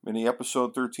Mini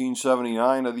episode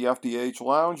 1379 of the FDH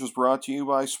Lounge is brought to you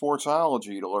by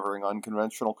Sportsology, delivering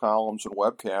unconventional columns and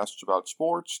webcasts about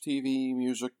sports, TV,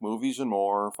 music, movies, and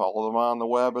more. Follow them on the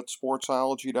web at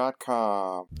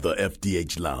sportsology.com. The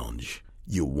FDH Lounge.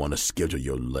 You want to schedule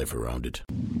your life around it.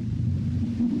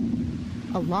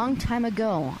 A long time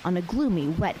ago, on a gloomy,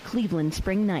 wet Cleveland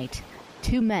spring night,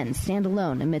 two men stand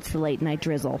alone amidst the late-night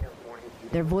drizzle.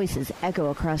 Their voices echo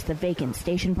across the vacant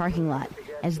station parking lot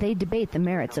as they debate the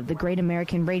merits of the great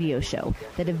American radio show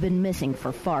that have been missing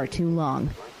for far too long.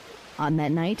 On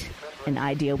that night, an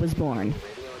idea was born.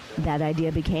 That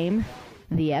idea became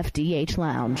the FDH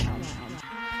Lounge.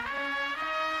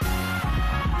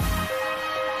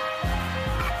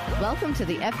 Welcome to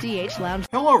the FDH Lounge.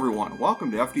 Hello, everyone.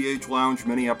 Welcome to FDH Lounge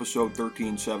mini episode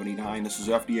 1379. This is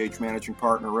FDH Managing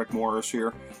Partner Rick Morris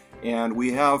here. And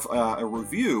we have a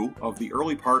review of the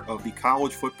early part of the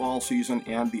college football season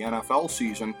and the NFL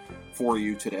season for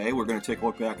you today. We're going to take a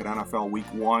look back at NFL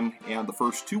Week 1 and the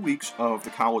first 2 weeks of the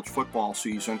college football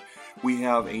season. We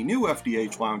have a new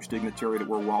FDH Lounge dignitary that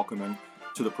we're welcoming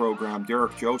to the program,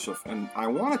 Derek Joseph. And I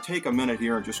want to take a minute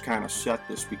here and just kind of set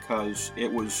this because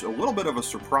it was a little bit of a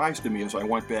surprise to me as I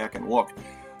went back and looked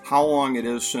how long it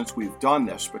is since we've done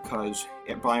this, because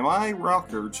by my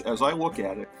records, as I look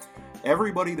at it,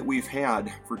 everybody that we've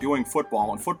had for doing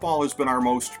football, and football has been our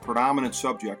most predominant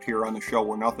subject here on the show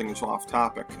where nothing is off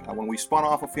topic. When we spun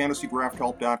off of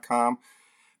fantasydrafthelp.com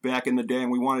back in the day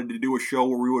and we wanted to do a show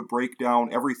where we would break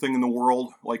down everything in the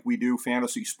world like we do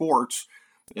fantasy sports,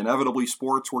 inevitably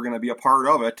sports were going to be a part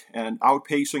of it, and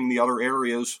outpacing the other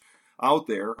areas out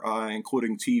there,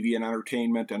 including TV and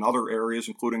entertainment and other areas,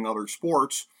 including other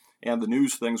sports and the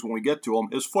news things when we get to them,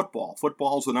 is football.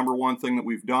 Football is the number one thing that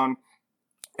we've done.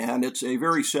 And it's a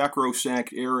very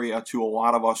sacrosanct area to a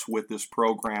lot of us with this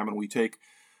program, and we take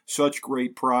such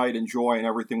great pride and joy in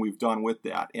everything we've done with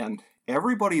that. And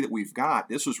everybody that we've got,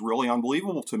 this is really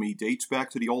unbelievable to me, dates back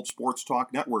to the old Sports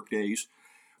Talk Network days,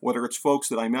 whether it's folks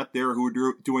that I met there who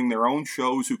were doing their own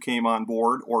shows who came on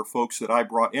board, or folks that I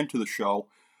brought into the show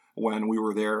when we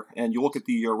were there. And you look at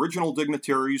the original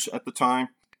dignitaries at the time,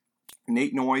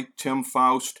 Nate Noy, Tim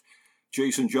Faust,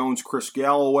 Jason Jones, Chris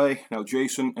Galloway. Now,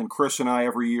 Jason and Chris and I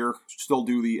every year still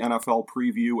do the NFL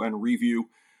preview and review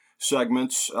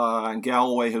segments, and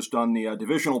Galloway has done the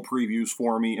divisional previews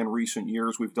for me in recent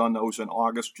years. We've done those in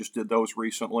August, just did those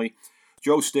recently.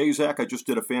 Joe Stazak, I just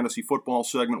did a fantasy football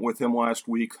segment with him last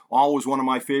week. Always one of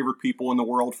my favorite people in the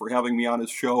world for having me on his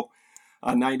show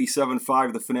on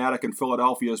 97.5 The Fanatic in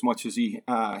Philadelphia as much as he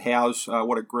has.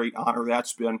 What a great honor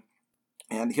that's been.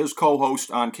 And his co-host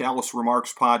on Callus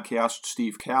Remarks podcast,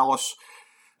 Steve Callis.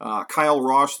 Kyle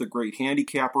Ross, the great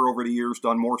handicapper over the years,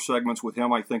 done more segments with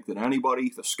him, I think, than anybody.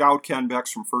 The scout Ken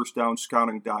Becks from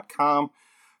FirstDownScouting.com.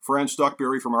 Fran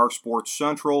Stuckberry from Our Sports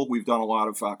Central. We've done a lot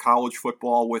of college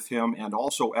football with him, and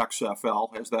also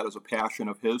XFL, as that is a passion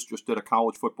of his. Just did a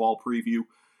college football preview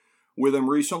with him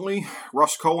recently.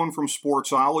 Russ Cohen from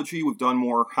Sportsology. We've done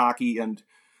more hockey and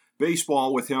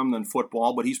baseball with him than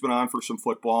football, but he's been on for some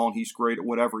football, and he's great at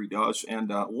whatever he does. And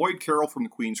Lloyd Carroll from the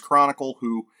Queens Chronicle,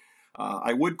 who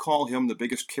I would call him the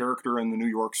biggest character in the New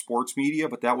York sports media,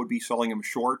 but that would be selling him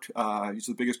short. He's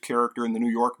the biggest character in the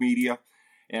New York media.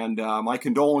 And my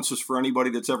condolences for anybody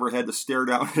that's ever had to stare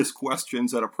down his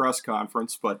questions at a press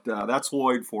conference, but that's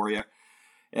Lloyd for you.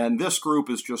 And this group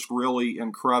is just really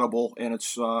incredible, and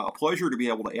it's a pleasure to be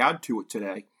able to add to it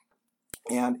today.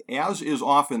 And as is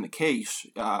often the case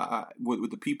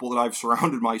with the people that I've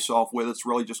surrounded myself with, it's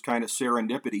really just kind of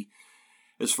serendipity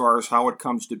as far as how it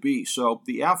comes to be. So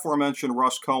the aforementioned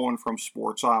Russ Cohen from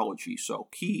Sportsology, so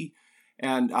key,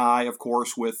 and I, of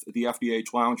course, with the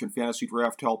FDH Lounge and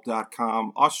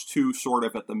FantasyDraftHelp.com, us two sort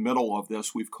of at the middle of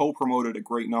this. We've co-promoted a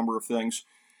great number of things,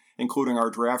 including our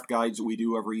draft guides that we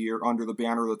do every year under the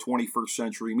banner of the 21st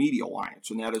Century Media Alliance.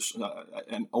 And that is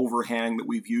an overhang that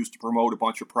we've used to promote a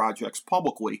bunch of projects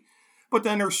publicly. But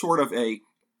then there's sort of a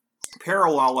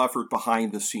parallel effort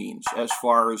behind the scenes as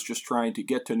far as just trying to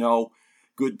get to know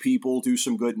good people, do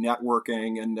some good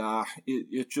networking. And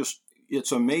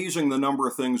it's amazing the number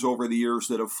of things over the years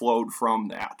that have flowed from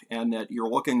that. And that you're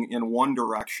looking in one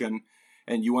direction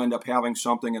and you end up having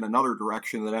something in another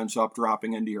direction that ends up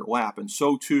dropping into your lap. And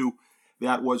so, too,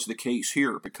 that was the case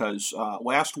here, because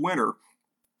last winter,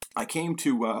 I came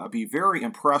to be very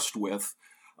impressed with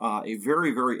a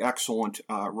very, very excellent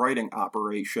writing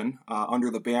operation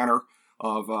under the banner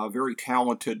of a very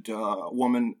talented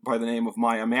woman by the name of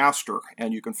Maya Master.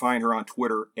 And you can find her on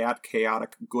Twitter at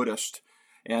ChaoticGoodest.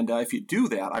 And if you do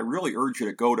that, I really urge you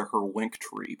to go to her link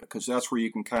tree, because that's where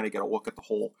you can kind of get a look at the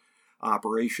whole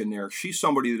operation there. She's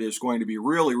somebody that is going to be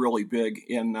really, really big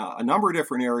in a number of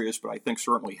different areas, but I think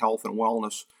certainly health and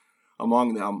wellness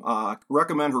among them.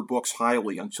 Recommend her books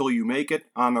highly, Until You Make It,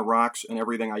 On the Rocks, and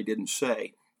Everything I Didn't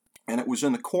Say. And it was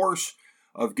in the course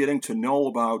of getting to know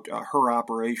about her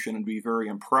operation and be very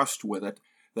impressed with it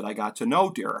that I got to know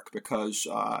Derek, because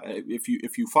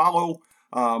if you follow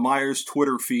Maya's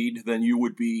Twitter feed, then you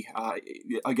would be,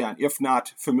 again, if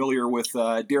not familiar with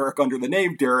Derek under the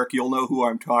name Derek, you'll know who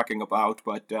I'm talking about,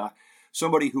 but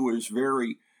somebody who is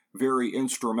very, very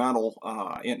instrumental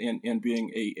in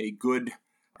being a good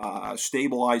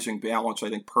stabilizing balance, I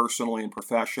think, personally and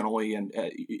professionally, and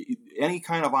any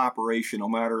kind of operation, no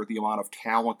matter the amount of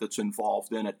talent that's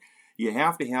involved in it, you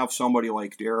have to have somebody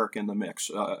like Derek in the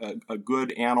mix, a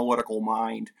good analytical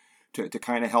mind to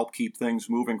kind of help keep things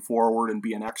moving forward and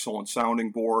be an excellent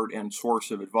sounding board and source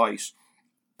of advice.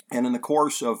 And in the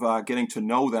course of getting to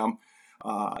know them,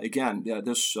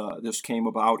 this came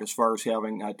about as far as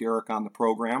having Derek on the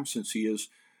program, since he is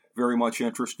very much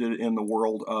interested in the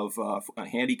world of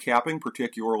handicapping,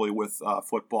 particularly with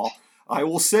football. I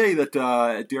will say that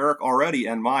Derek already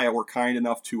and Maya were kind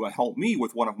enough to help me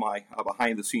with one of my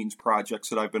behind-the-scenes projects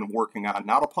that I've been working on.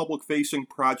 Not a public-facing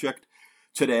project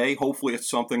today. Hopefully it's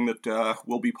something that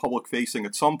will be public-facing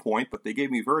at some point, but they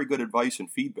gave me very good advice and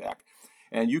feedback.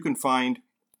 And you can find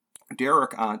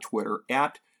Derek on Twitter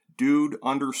at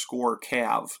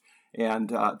dude_Cav. And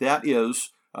that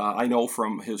is... I know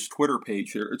from his Twitter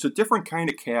page here, it's a different kind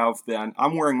of Cav than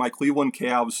I'm wearing my Cleveland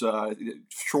Cavs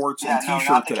shorts and T-shirt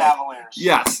not the today. Cavaliers.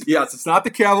 Yes, it's not the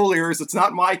Cavaliers. It's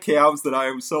not my Cavs that I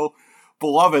am so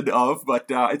beloved of, but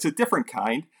it's a different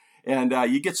kind. And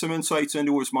you get some insights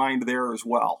into his mind there as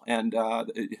well, and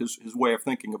his way of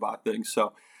thinking about things.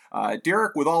 So,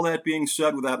 Derek, with all that being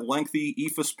said, with that lengthy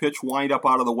EFIS pitch wind up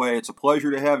out of the way, it's a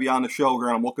pleasure to have you on the show here,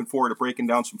 and I'm looking forward to breaking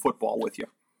down some football with you.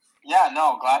 Yeah,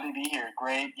 no, glad to be here.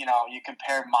 Great. You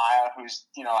compared Maya, who's,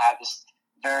 had this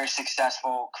very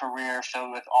successful career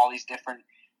filled with all these different,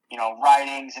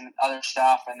 writings and other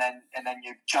stuff. And then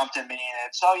you jumped at me and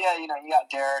it's, you got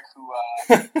Derek who,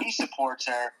 he supports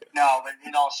her. No, but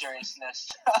in all seriousness,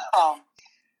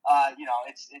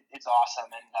 it's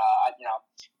awesome. And,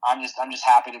 I'm just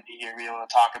happy to be here, be able to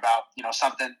talk about,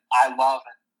 something I love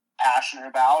and passionate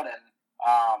about,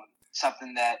 and,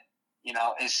 something that,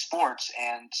 is sports,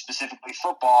 and specifically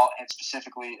football, and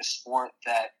specifically a sport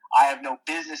that I have no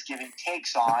business giving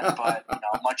takes on, but,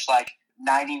 much like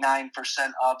 99%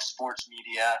 of sports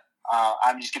media,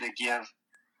 I'm just going to give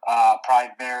probably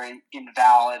very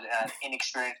invalid and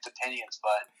inexperienced opinions,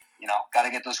 but, got to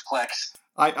get those clicks.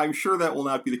 I'm sure that will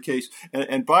not be the case.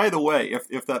 And by the way,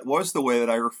 if that was the way that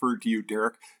I referred to you,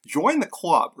 Derek, join the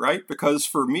club, right? Because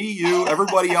for me, you,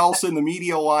 everybody else in the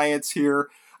Media Alliance here,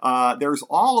 there's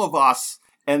all of us,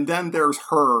 and then there's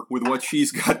her with what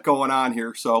she's got going on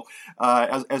here. So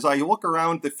as I look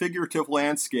around the figurative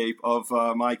landscape of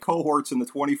my cohorts in the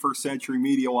 21st Century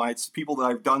Media Alliance, people that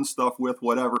I've done stuff with,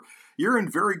 whatever, you're in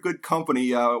very good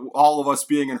company, all of us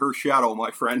being in her shadow,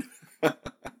 my friend.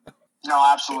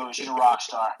 No, absolutely. She's a rock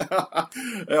star.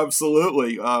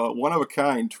 Absolutely. One of a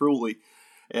kind, truly.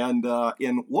 And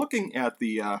in looking at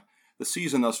the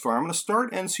season thus far, I'm going to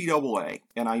start NCAA.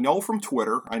 And I know from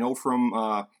Twitter, I know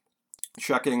from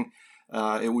checking,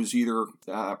 it was either,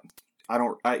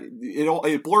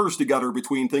 it blurs together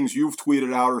between things you've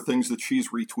tweeted out or things that she's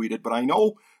retweeted. But I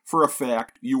know for a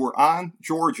fact you were on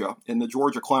Georgia in the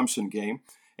Georgia-Clemson game,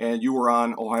 and you were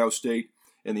on Ohio State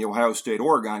in the Ohio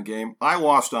State-Oregon game. I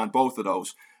lost on both of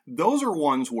those. Those are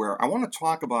ones where I want to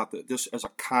talk about this as a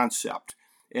concept.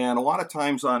 And a lot of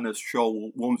times on this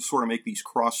show, we'll sort of make these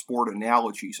cross-sport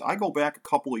analogies. I go back a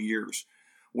couple of years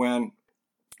when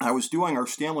I was doing our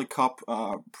Stanley Cup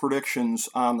predictions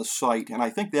on the site, and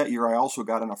I think that year I also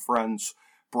got in a friend's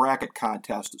bracket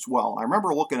contest as well. I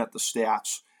remember looking at the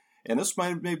stats, and this might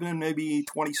have been maybe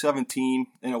 2017,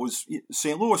 and it was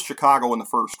St. Louis, Chicago in the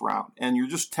first round. And you're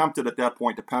just tempted at that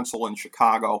point to pencil in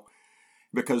Chicago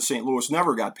because St. Louis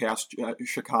never got past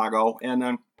Chicago. And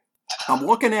then I'm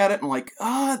looking at it and like,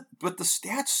 but the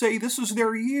stats say this is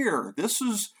their year. This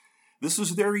is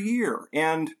their year.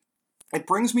 And it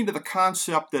brings me to the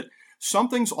concept that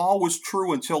something's always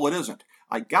true until it isn't.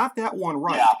 I got that one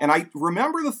right. Yeah. And I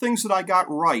remember the things that I got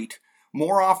right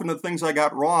more often than the things I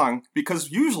got wrong,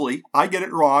 because usually I get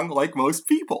it wrong like most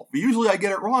people. Usually I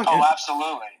get it wrong. Oh,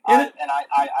 absolutely.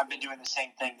 I've been doing the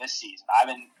same thing this season.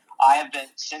 I have been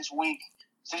since week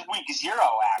 0,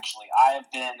 actually. I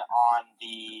have been on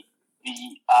the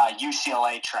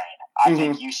UCLA train. I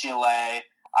think UCLA.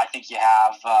 I think you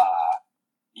have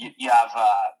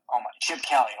Chip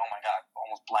Kelly. Oh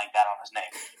almost blanked out on his name.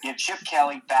 You have Chip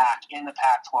Kelly back in the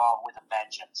Pac-12 with a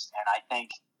vengeance, and I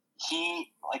think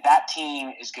that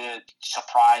team is going to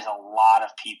surprise a lot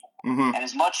of people. Mm-hmm. And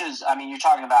as much as, you're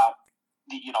talking about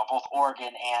both Oregon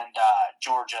and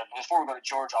Georgia. Before we go to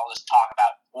Georgia, I'll just talk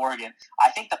about Oregon.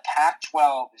 I think the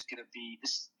Pac-12 is going to be,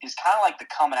 this is kind of like the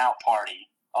coming out party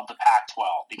of the Pac-12,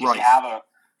 because right.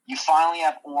 you finally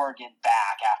have Oregon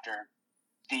back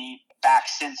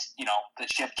since the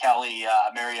Chip Kelly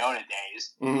Mariota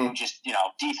days, mm-hmm. who just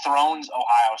dethrones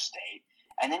Ohio State,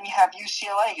 and then you have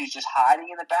UCLA, who's just hiding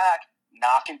in the back,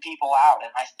 knocking people out.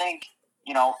 And I think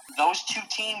those two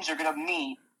teams are going to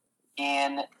meet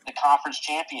in the conference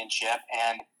championship,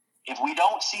 and if we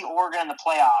don't see Oregon in the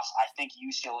playoffs, I think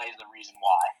UCLA is the reason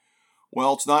why.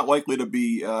 Well, it's not likely to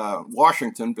be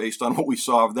Washington based on what we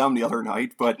saw of them the other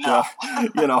night, but no.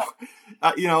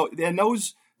 And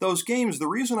those games, the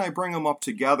reason I bring them up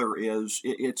together is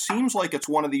it seems like it's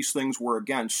one of these things where,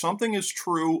 again, something is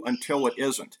true until it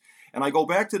isn't. And I go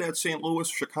back to that St.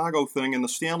 Louis-Chicago thing in the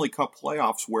Stanley Cup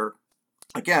playoffs where,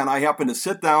 again, I happened to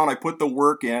sit down, I put the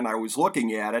work in, I was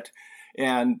looking at it,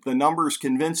 and the numbers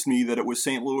convinced me that it was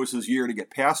St. Louis's year to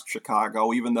get past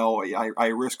Chicago, even though I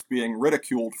risked being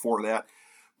ridiculed for that.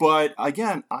 But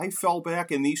again, I fell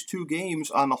back in these two games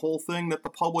on the whole thing that the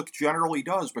public generally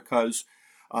does, because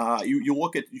you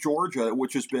look at Georgia,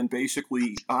 which has been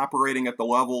basically operating at the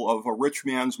level of a rich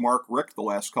man's Mark Richt the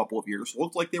last couple of years. It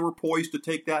looked like they were poised to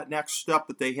take that next step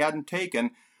that they hadn't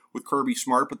taken with Kirby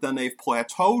Smart, but then they've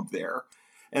plateaued there.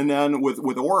 And then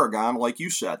with Oregon, like you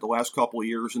said, the last couple of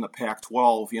years in the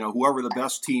Pac-12, whoever the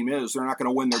best team is, they're not going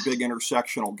to win their big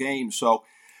intersectional games. So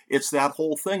it's that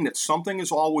whole thing that something is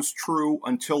always true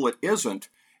until it isn't.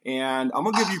 And I'm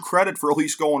going to give you credit for at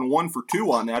least going 1 for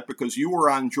 2 on that, because you were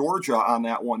on Georgia on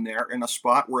that one there in a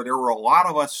spot where there were a lot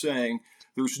of us saying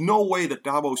there's no way that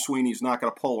Dabo Swinney's not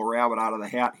going to pull a rabbit out of the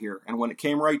hat here. And when it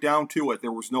came right down to it,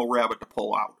 there was no rabbit to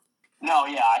pull out. No,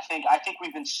 yeah, I think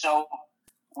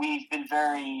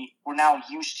we're now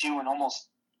used to and almost,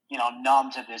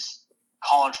 numb to this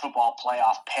college football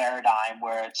playoff paradigm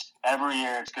where it's every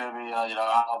year it's going to be,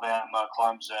 Alabama,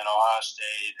 Clemson, Ohio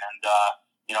State, and,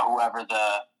 whoever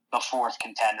the fourth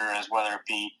contender is, whether it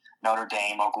be Notre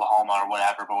Dame, Oklahoma, or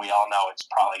whatever, but we all know it's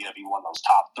probably going to be one of those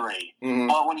top three. Mm-hmm.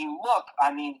 But when you look,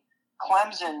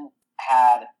 Clemson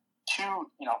had two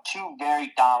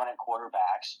very dominant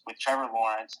quarterbacks with Trevor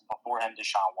Lawrence and before him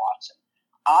Deshaun Watson.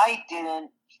 I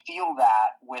didn't feel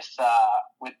that with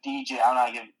DJ. I'm not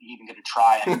even going to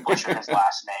try and butcher his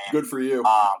last name. Good for you.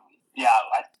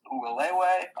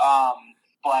 Uwelewe.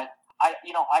 But I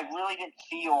really didn't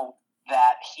feel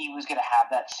that he was going to have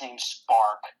that same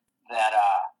spark that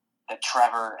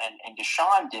Trevor and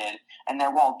Deshaun did. And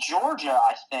then while Georgia,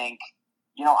 I think,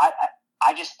 I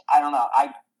don't know.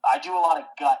 I do a lot of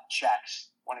gut checks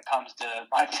when it comes to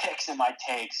my picks and my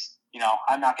takes.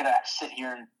 I'm not going to sit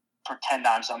here and pretend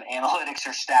I'm some analytics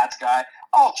or stats guy.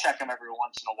 I'll check them every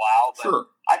once in a while, but sure.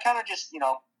 I kind of just,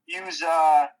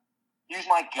 use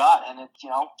my gut, and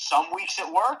some weeks it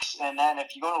works, and then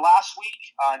if you go to last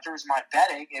week, in terms of my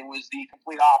betting, it was the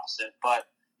complete opposite. But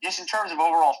just in terms of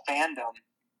overall fandom,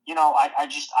 I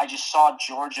just saw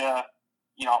Georgia,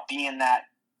 being that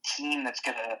team that's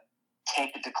going to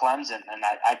take it to Clemson, and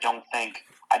I didn't think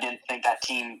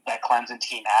that Clemson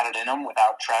team had it in them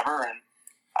without Trevor, and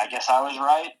I guess I was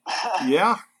right.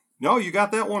 Yeah. No, you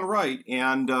got that one right.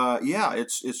 And,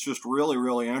 it's just really,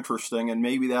 really interesting. And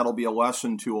maybe that'll be a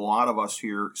lesson to a lot of us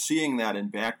here, seeing that in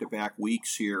back-to-back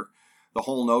weeks here, the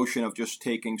whole notion of just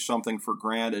taking something for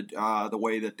granted, the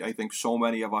way that I think so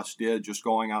many of us did, just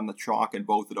going on the chalk in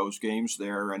both of those games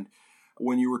there. And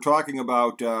when you were talking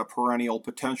about perennial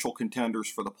potential contenders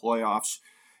for the playoffs,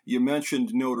 you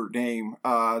mentioned Notre Dame.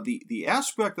 The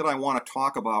aspect that I want to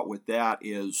talk about with that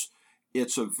is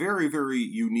it's a very, very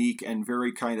unique and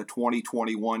very kind of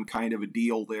 2021 kind of a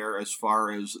deal there as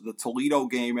far as the Toledo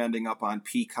game ending up on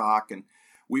Peacock. And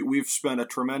we've spent a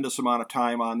tremendous amount of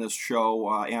time on this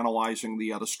show analyzing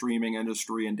the streaming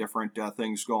industry and different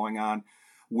things going on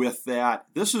with that.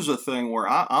 This is a thing where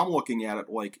I'm looking at it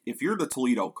like, if you're the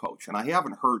Toledo coach, and I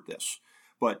haven't heard this,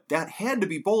 but that had to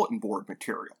be bulletin board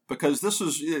material, because this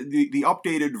is the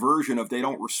updated version of They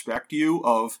Don't Respect You,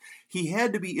 of he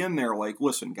had to be in there like,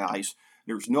 listen, guys,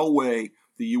 there's no way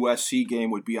the USC game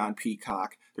would be on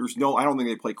Peacock. I don't think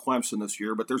they play Clemson this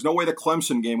year, but there's no way the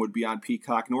Clemson game would be on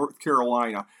Peacock. North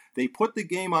Carolina, they put the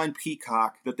game on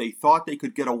Peacock that they thought they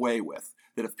could get away with,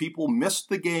 that if people missed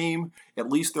the game, at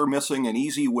least they're missing an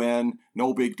easy win,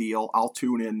 no big deal, I'll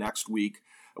tune in next week.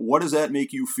 What does that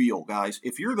make you feel, guys?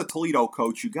 If you're the Toledo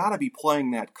coach, you got to be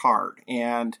playing that card.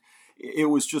 And it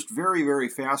was just very, very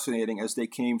fascinating as they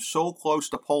came so close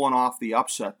to pulling off the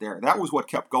upset there. That was what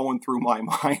kept going through my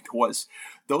mind, was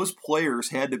those players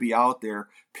had to be out there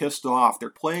pissed off.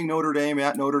 They're playing Notre Dame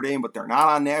at Notre Dame, but they're not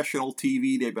on national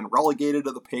TV. They've been relegated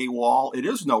to the paywall. It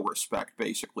is no respect,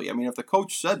 basically. I mean, if the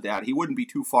coach said that, he wouldn't be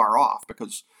too far off,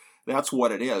 because that's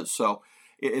what it is. So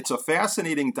it's a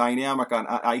fascinating dynamic,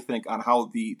 I think, on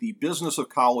how the business of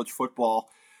college football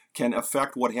can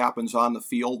affect what happens on the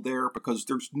field there, because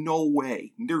there's no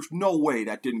way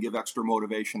that didn't give extra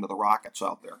motivation to the Rockets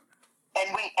out there.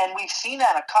 And we've seen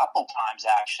that a couple times,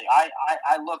 actually.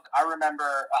 I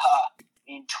remember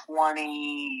in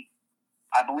 20,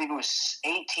 I believe it was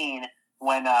 18,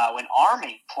 when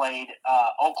Army played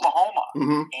Oklahoma,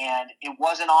 mm-hmm. and it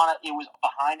wasn't on. It was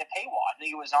behind a paywall. I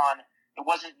think it was on. It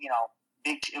wasn't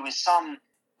big. It was some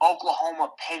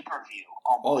Oklahoma pay-per-view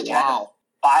almost. Oh, wow! You had to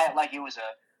buy it like it was a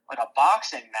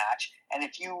boxing match. And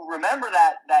if you remember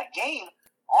that game,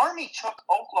 Army took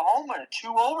Oklahoma to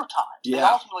 2 overtimes. Yeah. They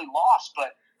ultimately lost,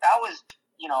 but that was,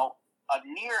 a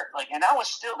near, and that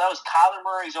was Kyler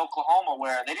Murray's Oklahoma,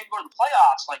 where they didn't go to the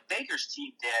playoffs like Baker's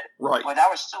team did. Right. But that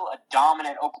was still a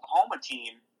dominant Oklahoma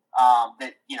team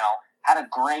that, had a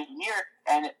great year.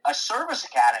 And a service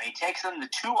academy takes them to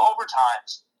 2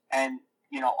 overtimes and,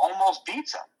 almost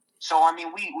beats them. So, I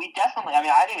mean, we definitely – I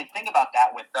mean, I didn't even think about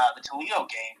that with the Toledo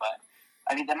game, but,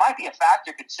 I mean, that might be a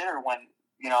factor to consider when,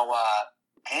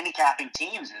 handicapping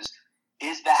teams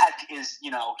is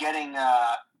getting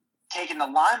taking the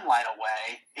limelight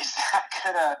away. Is that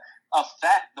going to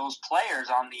affect those players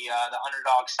on the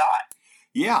underdog side?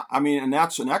 Yeah, I mean, and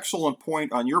that's an excellent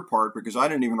point on your part, because I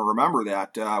didn't even remember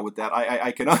that with that.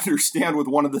 I can understand with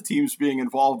one of the teams being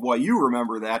involved why you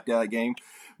remember that game,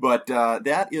 but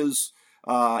that is –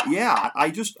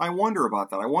 I wonder about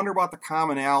that. I wonder about the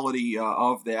commonality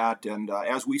of that, and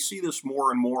as we see this more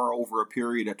and more over a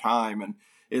period of time, and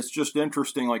it's just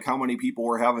interesting, like how many people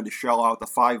were having to shell out the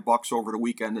 $5 over the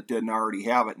weekend that didn't already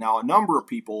have it. Now, a number of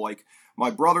people, like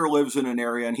my brother lives in an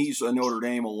area, and he's a Notre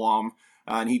Dame alum,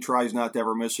 and he tries not to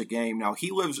ever miss a game. Now, he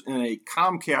lives in a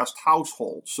Comcast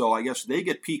household, so I guess they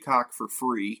get Peacock for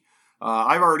free.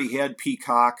 I've already had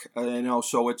Peacock,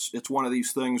 so it's one of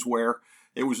these things where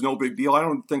it was no big deal. I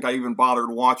don't think I even bothered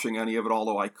watching any of it,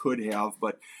 although I could have.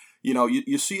 But,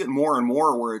 you see it more and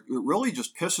more where it really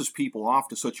just pisses people off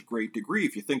to such a great degree.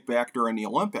 If you think back during the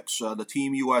Olympics, the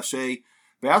Team USA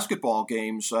basketball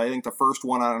games, I think the first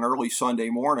one on an early Sunday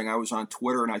morning, I was on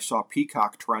Twitter and I saw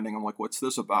Peacock trending. I'm like, what's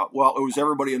this about? Well, it was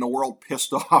everybody in the world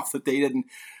pissed off that they didn't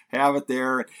have it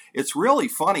there. It's really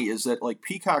funny is that, like,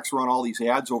 Peacock's run all these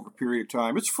ads over a period of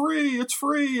time. It's free, it's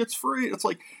free, it's free. It's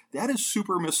like, that is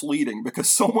super misleading, because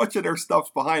so much of their stuff's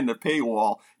behind the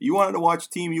paywall. You wanted to watch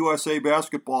Team USA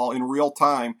basketball in real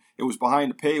time, it was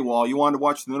behind the paywall. You wanted to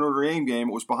watch the Notre Dame game,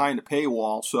 it was behind the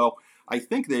paywall. So I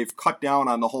think they've cut down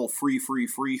on the whole free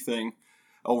thing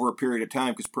over a period of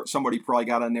time, because somebody probably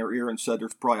got in their ear and said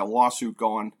there's probably a lawsuit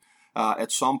going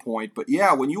at some point. But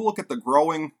yeah, when you look at the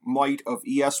growing might of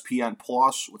ESPN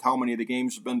Plus, with how many of the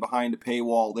games have been behind the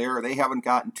paywall there, they haven't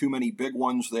gotten too many big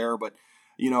ones there. But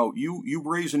you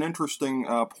raise an interesting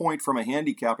point from a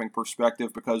handicapping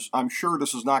perspective, because I'm sure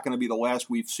this is not going to be the last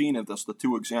we've seen of this, the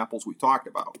 2 examples we talked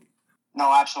about.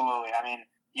 No, absolutely. I mean,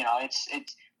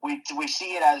 we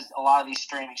see it as a lot of these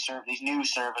these new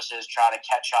services try to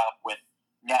catch up with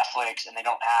Netflix, and they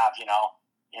don't have,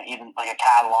 even like a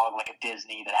catalog like a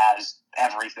Disney that has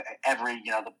everything,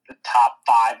 the top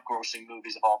 5 grossing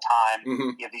movies of all time. Mm-hmm.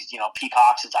 You have these,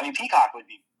 Peacocks. I mean, Peacock would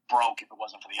be broke if it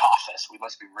wasn't for The Office.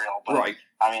 Let's be real. But, right.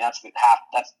 I mean, that's 90%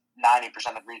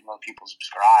 of the reason why people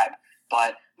subscribe.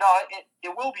 But no,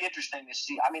 it will be interesting to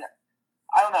see. I mean,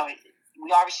 I don't know.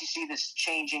 We obviously see this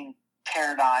changing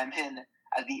paradigm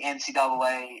as the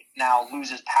NCAA now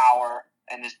loses power,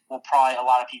 and will probably a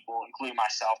lot of people, including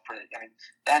myself, predict. I mean,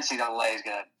 the NCAA is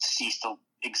going to cease to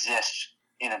exist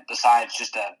besides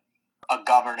just a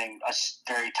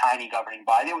very tiny governing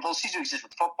body. They'll cease to exist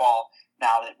with football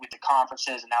now, that with the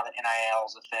conferences, and now that NIL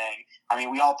is a thing. I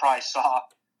mean, we all probably saw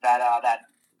that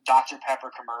Dr.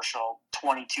 Pepper commercial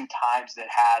 22 times that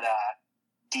had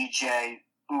DJ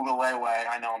Ugalele,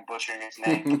 I know I'm butchering his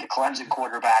name, but the Clemson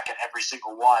quarterback in every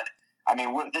single one. I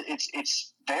mean,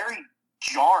 it's very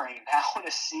jarring now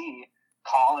to see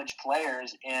college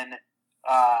players in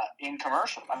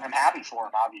commercial. I mean, I'm happy for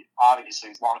him. Obviously,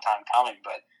 it's a long time coming,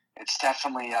 but it's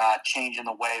definitely changing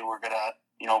the way we're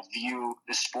gonna view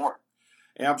the sport.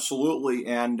 Absolutely,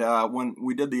 and when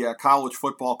we did the college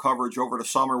football coverage over the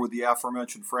summer with the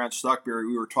aforementioned Franz Stuckberry,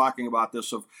 we were talking about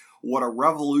this, of what a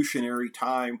revolutionary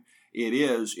time it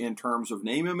is in terms of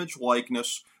name, image,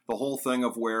 likeness, the whole thing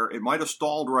of where it might have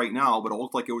stalled right now, but it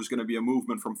looked like it was going to be a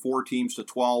movement from 4 teams to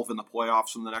 12 in the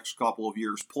playoffs in the next couple of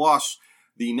years. Plus,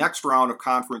 the next round of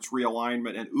conference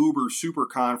realignment and uber super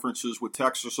conferences with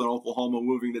Texas and Oklahoma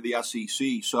moving to the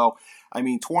SEC. So,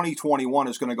 2021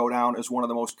 is going to go down as one of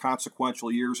the most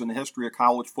consequential years in the history of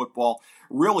college football,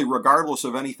 really regardless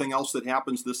of anything else that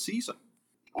happens this season.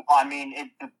 Well,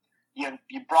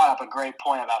 you brought up a great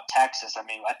point about Texas.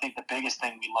 I think the biggest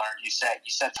thing we learned, you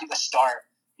said from the start,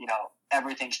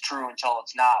 everything's true until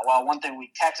it's not. Well, one thing,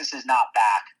 Texas is not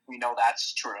back. We know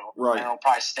that's true. Right. And it'll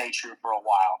probably stay true for a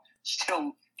while.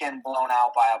 Still getting blown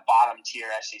out by a bottom-tier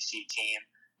SEC team.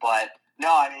 But,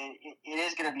 no, it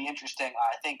is going to be interesting.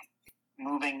 I think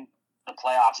moving the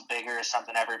playoffs bigger is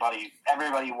something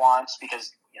everybody wants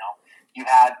because, you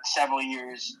had several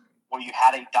years where you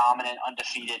had a dominant,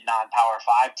 undefeated, non-Power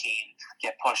 5 team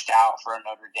get pushed out for a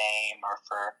Notre Dame or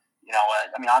for,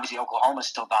 obviously Oklahoma's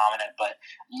still dominant, but,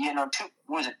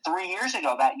 3 years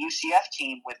ago, that UCF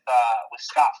team with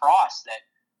Scott Frost that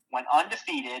went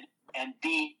undefeated and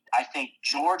beat, I think,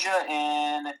 Georgia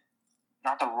in,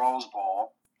 not the Rose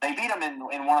Bowl. They beat them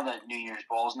in one of the New Year's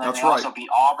Bowls, and then they also beat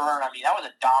Auburn. That was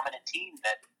a dominant team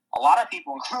that a lot of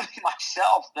people, including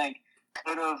myself, think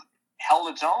could have held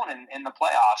its own in the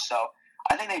playoffs. So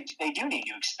I think they do need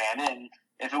to expand it. And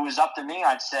if it was up to me,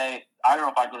 I'd say, I don't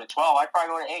know if I'd go to 12. I'd probably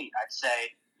go to 8. I'd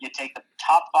say you take the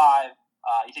top 5,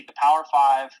 you take the Power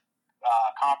 5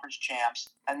 conference champs,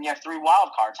 and you have 3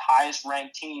 wild cards, highest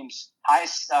ranked teams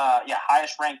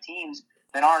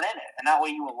that aren't in it. And that way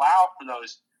you allow for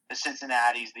the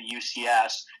Cincinnati's, the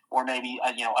UCS, or maybe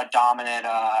a dominant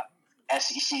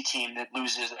SEC team that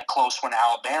loses a close one to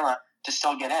Alabama to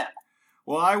still get in.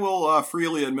 Well, I will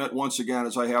freely admit once again,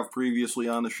 as I have previously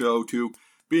on the show, to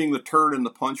being the turd in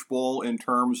the punch bowl in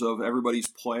terms of everybody's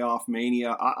playoff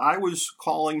mania. I was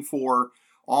calling for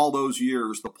all those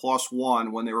years the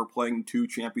 +1 when they were playing 2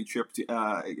 championship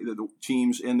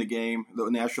teams in the game, the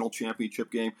national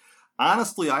championship game.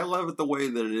 Honestly, I love it the way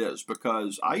that it is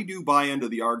because I do buy into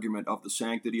the argument of the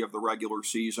sanctity of the regular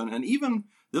season, and even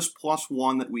this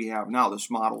 +1 that we have now, this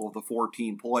model of the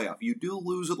 14 playoff, you do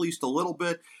lose at least a little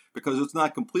bit because it's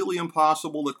not completely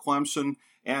impossible that Clemson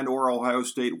and or Ohio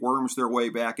State worms their way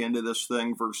back into this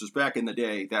thing versus back in the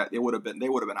day that they would have been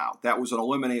out. That was an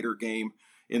eliminator game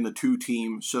in the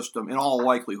 2-team system in all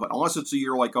likelihood, unless it's a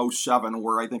year like 2007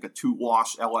 where I think a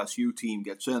 2-loss LSU team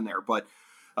gets in there. But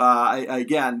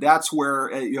again, that's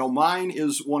where, mine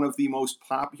is one of the most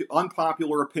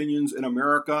unpopular opinions in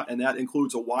America, and that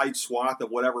includes a wide swath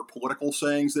of whatever political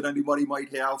sayings that anybody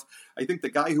might have. I think the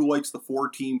guy who likes the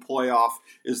 4-team playoff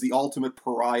is the ultimate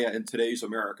pariah in today's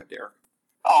America, Derek.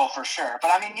 Oh, for sure. But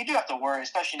you do have to worry,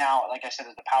 especially now, like I said,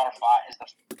 as the Power 5,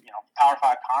 Power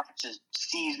 5 conferences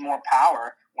seize more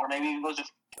power, or maybe it goes to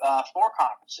 4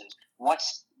 conferences. What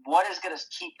is going to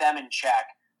keep them in check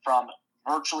from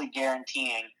virtually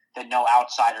guaranteeing that no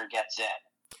outsider gets in?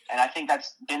 And I think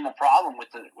that's been the problem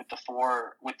with the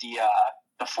four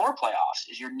playoffs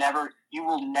is you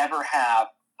will never have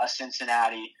a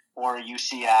Cincinnati or a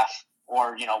UCF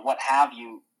or what have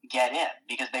you get in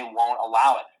because they won't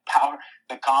allow it.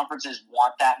 The conferences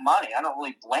want that money. I don't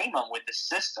really blame them with the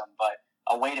system, but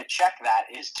a way to check that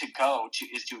is to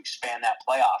expand that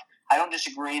playoff. I don't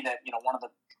disagree that one of the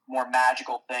more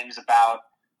magical things about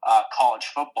college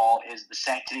football is the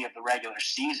sanctity of the regular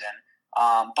season.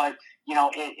 But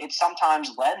it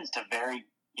sometimes lends to very,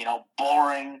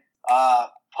 boring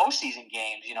postseason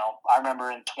games. I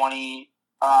remember in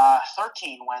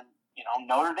 2013 when,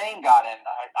 Notre Dame got in.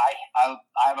 I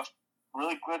have a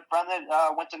really good friend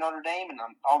that went to Notre Dame, and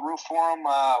I'll root for him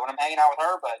when I'm hanging out with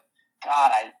her. But,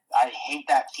 God, I hate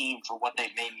that team for what they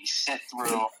made me sit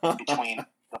through between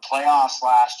the playoffs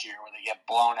last year where they get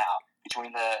blown out,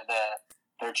 between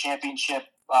their championship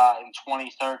in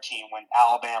 2013 when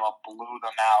Alabama blew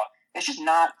them out. It's just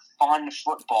not fun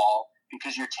football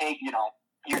because you're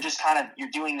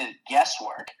doing the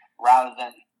guesswork rather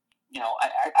than,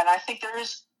 and I think there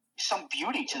is some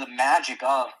beauty to the magic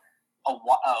of a wild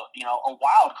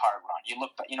card run. You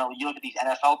look at these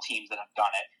NFL teams that have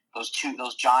done it.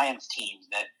 Those Giants teams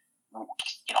that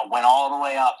went all the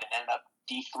way up and ended up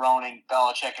dethroning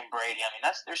Belichick and Brady.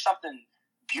 There's something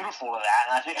beautiful to that,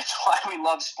 and I think that's why we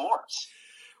love sports.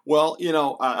 Well,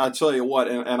 I'll tell you what,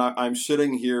 and I'm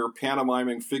sitting here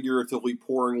pantomiming, figuratively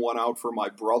pouring one out for my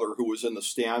brother who was in the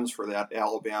stands for that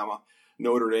Alabama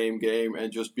Notre Dame game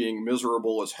and just being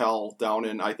miserable as hell down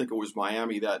in, I think it was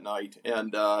Miami that night.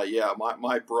 And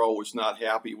my bro was not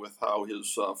happy with how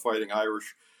his Fighting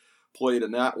Irish played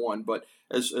in that one. But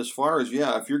as far as,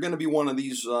 if you're going to be one of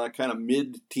these kind of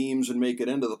mid teams and make it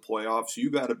into the playoffs, you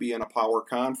got to be in a power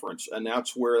conference. And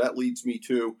that's where that leads me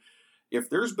to, if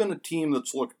there's been a team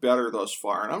that's looked better thus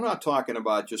far, and I'm not talking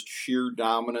about just sheer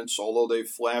dominance, although they've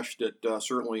flashed it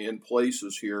certainly in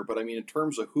places here, but I mean in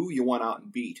terms of who you went out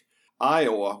and beat.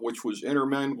 Iowa, which was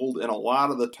intermingled in a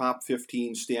lot of the top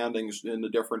 15 standings in the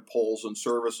different polls and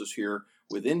services here,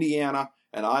 with Indiana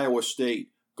and Iowa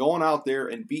State, going out there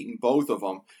and beating both of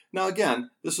them. Now, again,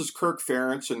 this is Kirk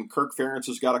Ferentz, and Kirk Ferentz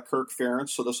has got a Kirk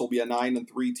Ferentz, so this will be a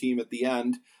 9-3 team at the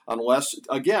end, unless,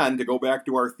 again, to go back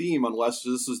to our theme, unless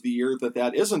this is the year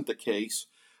that isn't the case.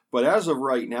 But as of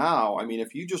right now, I mean,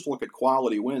 if you just look at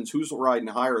quality wins, who's riding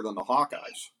higher than the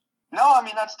Hawkeyes? No, I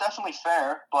mean, that's definitely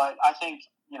fair, but I think,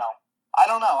 I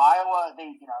don't know. Iowa,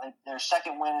 their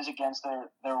second win is against their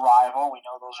rival. We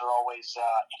know those are always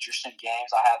interesting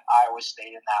games. I had Iowa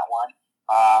State in that one.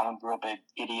 I'm a real big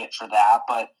idiot for that,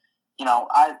 but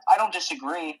I don't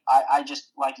disagree. I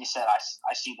just, like you said,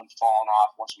 I see them falling off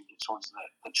once we get towards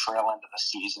the trail end of the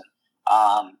season.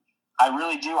 I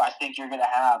really do. I think you're gonna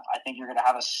have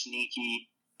a sneaky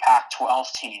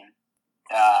Pac-12 team,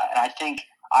 and I think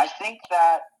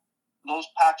that those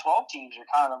Pac-12 teams are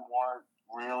kind of the more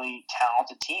really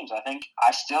talented teams. I'm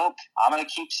gonna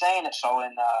keep saying it. So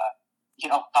in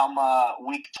come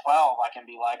week 12, I can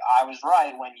be like, I was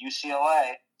right when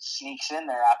UCLA sneaks in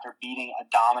there after beating a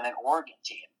dominant Oregon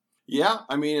team. Yeah,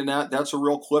 I mean, and that's a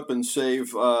real clip and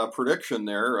save prediction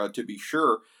there, to be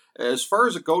sure. As far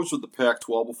as it goes with the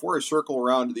Pac-12, before I circle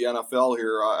around to the NFL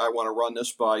here, I want to run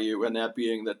this by you, and that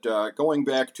being that going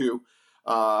back to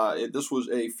this was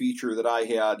a feature that I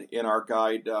had in our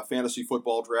guide, Fantasy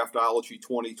Football Draftology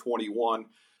 2021,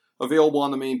 available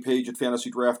on the main page at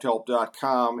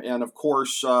fantasydrafthelp.com. And of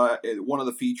course, one of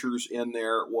the features in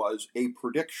there was a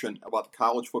prediction about the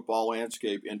college football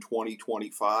landscape in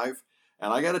 2025.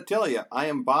 And I got to tell you, I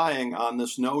am buying on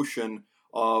this notion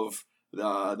of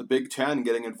the Big Ten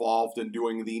getting involved in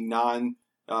doing the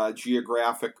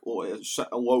non-geographic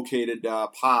located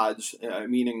pods,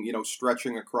 meaning,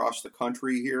 stretching across the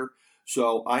country here.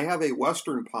 So I have a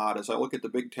Western pod as I look at the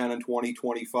Big Ten in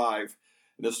 2025.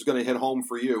 And this is going to hit home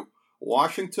for you.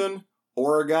 Washington,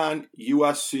 Oregon,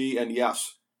 USC, and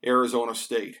yes, Arizona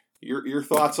State. Your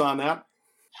thoughts on that?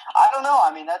 I don't know.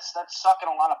 I mean, that's sucking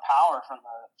a lot of power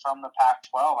from the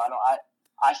Pac-12.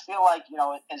 I feel like,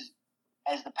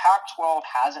 as the Pac-12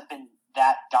 hasn't been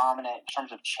that dominant in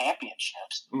terms of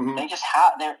championships, they just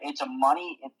have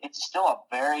it's still a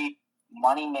very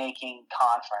money-making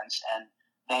conference, and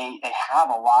they have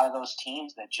a lot of those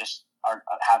teams that just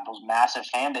have those massive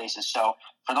fan bases. So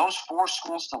for those four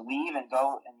schools to leave and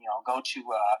go to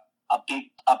a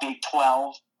Big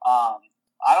 12, I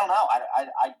don't know.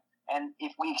 And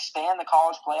if we expand the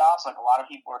college playoffs, like a lot of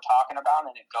people are talking about,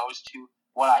 and it goes to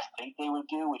what I think they would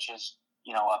do, which is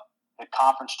the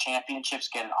conference championships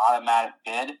get an automatic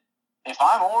bid. If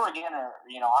I'm Oregon or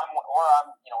I'm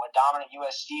a dominant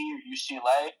USC or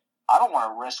UCLA, I don't want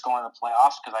to risk going to the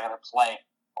playoffs because I got to play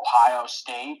Ohio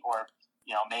State or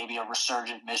maybe a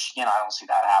resurgent Michigan. I don't see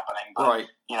that happening. But, right.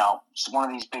 It's one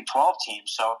of these Big 12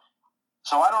 teams. So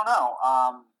I don't know.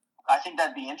 I think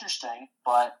that'd be interesting.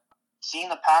 But seeing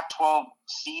the Pac-12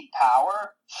 seed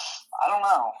power, I don't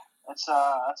know. That's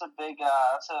a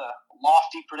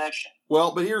lofty prediction.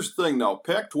 Well, but here's the thing, though.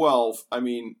 Pac-12, I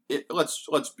mean,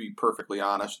 let's be perfectly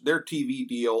honest. Their TV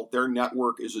deal, their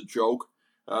network is a joke.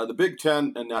 The Big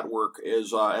Ten network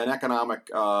is an economic,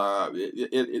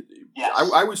 yes.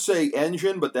 I would say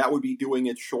engine, but that would be doing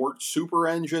it short. Super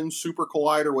engine, super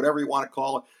collider, whatever you want to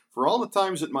call it. For all the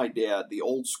times that my dad, the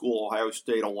old school Ohio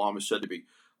State alum, has said to me,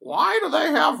 why do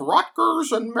they have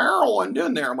Rutgers and Maryland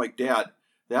in there? I'm like, Dad,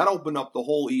 that opened up the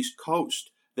whole East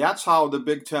Coast. That's how the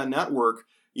Big Ten network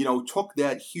took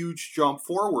that huge jump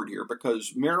forward here,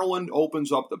 because Maryland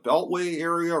opens up the Beltway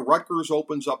area, Rutgers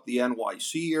opens up the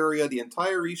NYC area, the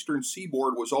entire Eastern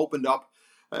Seaboard was opened up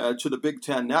to the Big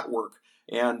Ten network,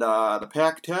 and the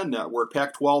Pac-10 network,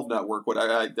 Pac-12 network,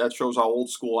 that shows how old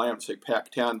school I am to say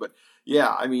Pac-10, but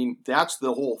yeah, I mean, that's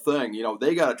the whole thing.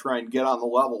 They got to try and get on the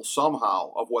level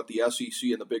somehow of what the SEC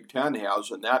and the Big Ten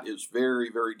has, and that is very,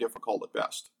 very difficult at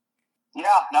best.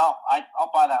 Yeah, no,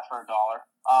 I'll buy that for $1.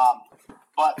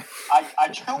 But I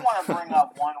do want to bring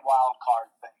up one wild card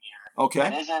thing here. Okay.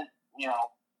 It isn't,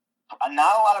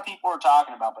 not a lot of people are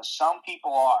talking about, but some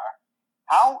people are.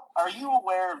 How are you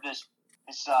aware of this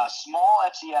small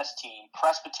FCS team,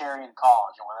 Presbyterian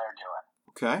College, and what they're doing?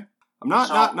 Okay. I'm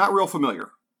not real familiar.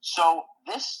 So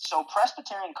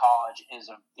Presbyterian College is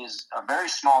a very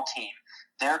small team.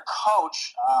 Their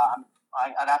coach,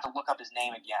 I'd have to look up his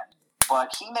name again. but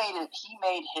he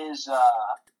made his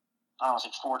I don't want to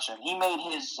say fortune. He made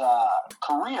his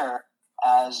career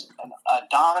as a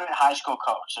dominant high school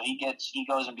coach. So he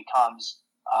goes and becomes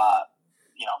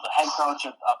the head coach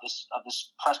of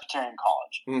this Presbyterian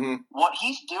college. Mm-hmm. What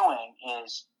he's doing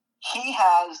is he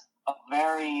has a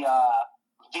very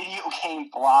video game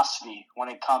philosophy when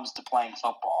it comes to playing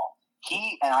football.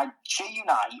 And I shit you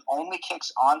not, he only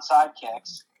kicks onside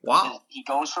kicks. Wow. He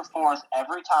goes for fourth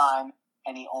every time,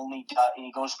 and he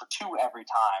goes for two every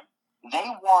time.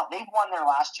 They've won their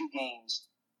last two games,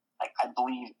 like I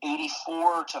believe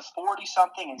 84 to 40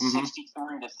 something and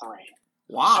 63 to 3.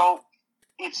 Wow. So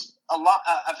it's a lot.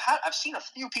 I've seen a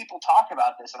few people talk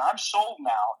about this, and I'm sold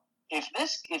now. If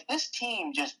this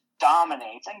team just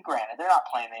dominates, and granted they're not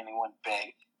playing anyone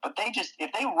big, but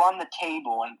if they run the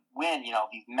table and win,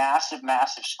 these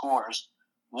massive scores,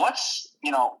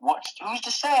 who's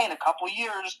to say in a couple of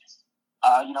years,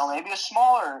 maybe a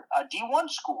smaller D1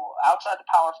 school outside the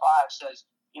Power 5 says,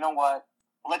 you know what,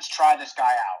 let's try this guy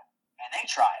out, and they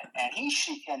try it, and he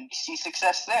can see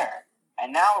success there,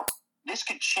 and now this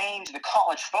could change the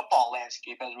college football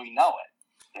landscape as we know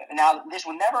it. Now, this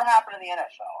would never happen in the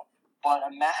NFL, but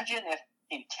imagine if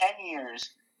in 10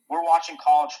 years we're watching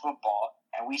college football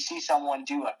and we see someone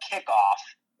do a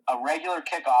regular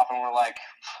kickoff, and we're like,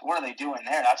 what are they doing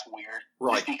there? That's weird.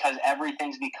 Right. Just because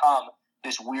everything's become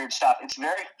this weird stuff. It's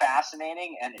very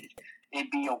fascinating, and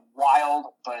it'd be a wild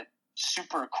but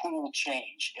super cool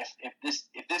change if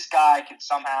this guy can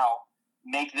somehow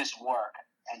make this work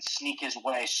and sneak his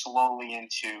way slowly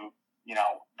into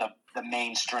the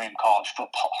mainstream college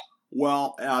football.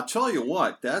 Well, I'll tell you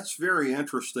what, that's very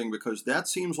interesting, because that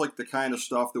seems like the kind of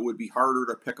stuff that would be harder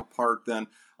to pick apart than,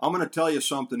 I'm going to tell you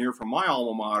something here from my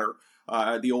alma mater,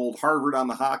 the old Harvard on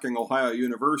the Hocking, Ohio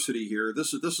University here.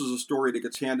 This is a story that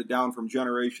gets handed down from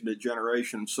generation to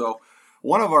generation. So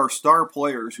one of our star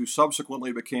players who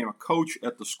subsequently became a coach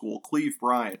at the school, Cleve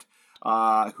Bryant,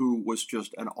 who was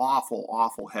just an awful,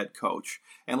 awful head coach.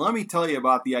 And let me tell you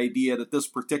about the idea that this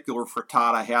particular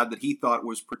frittata had that he thought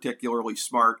was particularly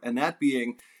smart, and that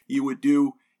being, you would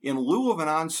do, in lieu of an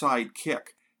onside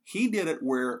kick, he did it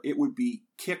where it would be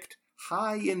kicked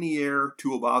high in the air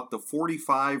to about the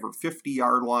 45 or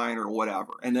 50-yard line or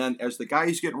whatever. And then as the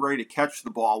guy's getting ready to catch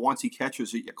the ball, once he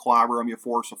catches it, you clobber him, you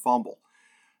force a fumble.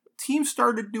 Teams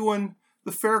started doing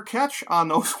the fair catch on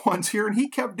those ones here, and he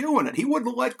kept doing it. He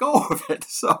wouldn't let go of it.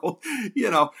 So,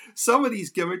 some of these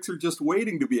gimmicks are just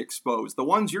waiting to be exposed. The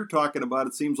ones you're talking about,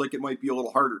 it seems like it might be a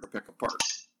little harder to pick apart.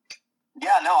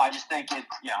 Yeah, no, I just think it,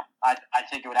 I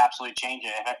think it would absolutely change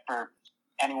it. For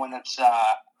anyone that's, I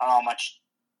don't know how much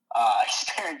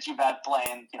experience you've had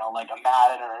playing, like a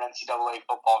Madden or an NCAA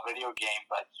football video game,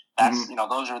 but that's,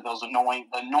 those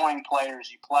annoying players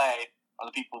you play are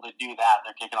the people that do that.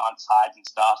 They're kicking on sides and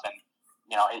stuff, and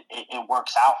it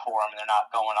works out for them. They're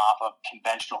not going off of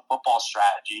conventional football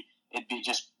strategy. It'd be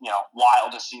just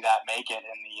wild to see that make it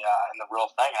in the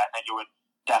real thing. And I think it would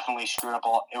definitely screw up.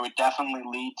 It would definitely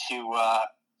lead to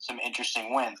some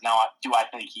interesting wins. Now, do I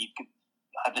think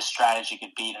this strategy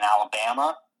could beat an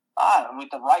Alabama? With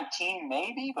the right team,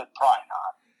 maybe, but probably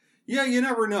not. Yeah, you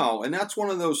never know, and that's one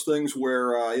of those things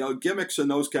where gimmicks and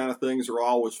those kind of things are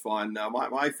always fun.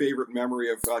 My favorite memory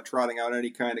of trotting out any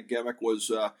kind of gimmick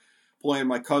was playing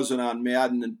my cousin on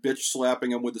Madden and bitch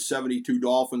slapping him with the 72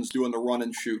 Dolphins doing the run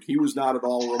and shoot. He was not at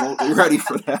all remotely ready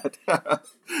for that.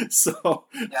 So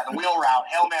yeah, the wheel route,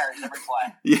 Hail Marys every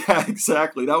play. Yeah,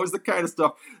 exactly. That was the kind of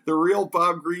stuff. The real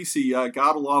Bob Greasy,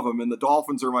 gotta love him, and the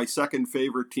Dolphins are my second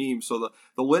favorite team. So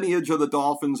the lineage of the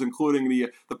Dolphins, including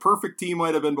the perfect team,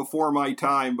 might have been before my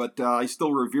time, but I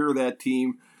still revere that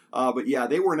team. But yeah,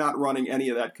 they were not running any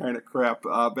of that kind of crap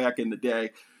back in the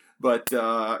day. But,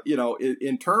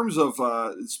 in terms of,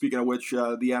 speaking of which,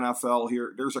 the NFL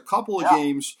here, there's a couple of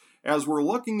games, as we're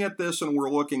looking at this and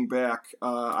we're looking back,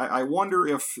 I wonder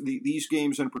if these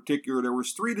games in particular, there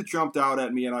was 3 that jumped out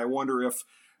at me, and I wonder if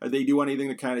they do anything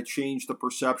to kind of change the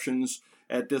perceptions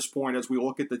at this point as we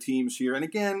look at the teams here. And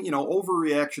again,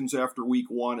 overreactions after week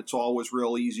 1, it's always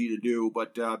real easy to do.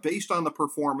 But based on the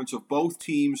performance of both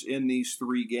teams in these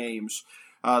 3 games,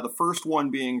 the first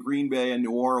one being Green Bay and New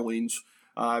Orleans,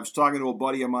 I was talking to a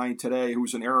buddy of mine today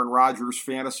who's an Aaron Rodgers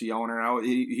fantasy owner. Now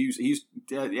he's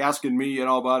asking me,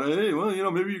 about, hey, well,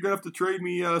 maybe you're gonna have to trade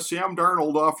me Sam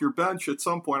Darnold off your bench at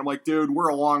some point. I'm like, dude, we're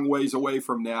a long ways away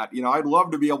from that. I'd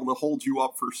love to be able to hold you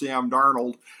up for Sam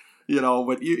Darnold,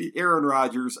 but Aaron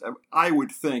Rodgers, I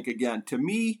would think, again, to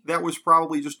me, that was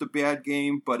probably just a bad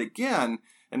game. But again,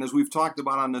 and as we've talked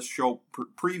about on this show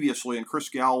previously, and Chris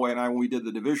Galloway and I, when we did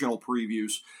the divisional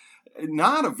previews,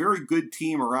 not a very good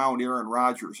team around Aaron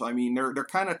Rodgers. I mean, they're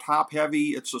kind of top heavy.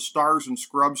 It's a stars and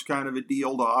scrubs kind of a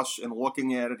deal to us, and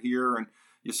looking at it here, and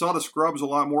you saw the scrubs a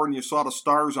lot more than you saw the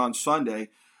stars on Sunday.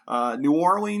 New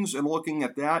Orleans, and looking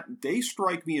at that, they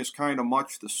strike me as kind of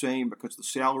much the same because the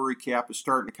salary cap is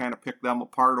starting to kind of pick them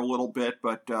apart a little bit.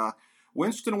 But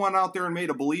Winston went out there and made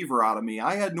a believer out of me.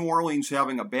 I had New Orleans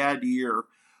having a bad year,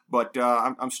 but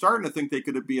I'm starting to think they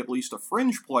could be at least a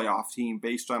fringe playoff team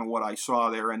based on what I saw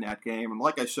there in that game. And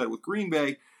like I said, with Green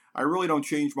Bay, I really don't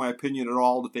change my opinion at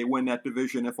all that they win that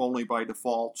division, if only by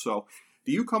default. So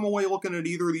do you come away looking at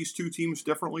either of these two teams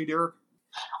differently, Derek?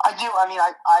 I do. I mean,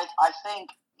 I think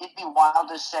it'd be wild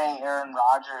to say Aaron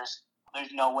Rodgers,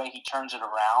 there's no way he turns it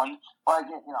around. But,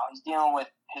 he's dealing with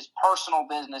his personal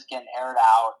business getting aired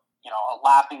out,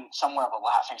 somewhat of a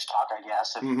laughing stock, I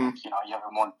guess, if, Mm-hmm. if you have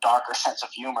a more darker sense of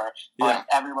humor. But Yeah.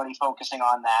 everybody focusing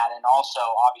on that, and also,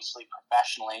 obviously,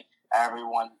 professionally,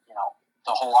 everyone,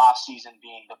 the whole offseason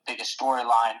being the biggest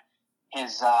storyline,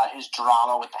 his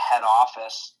drama with the head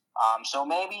office. So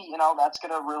maybe, that's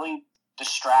going to really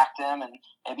distract him, and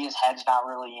maybe his head's not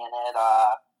really in it.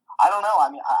 I don't know. I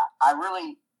mean,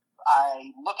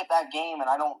 I look at that game, and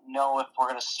I don't know if we're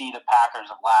going to see the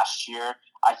Packers of last year.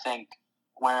 I think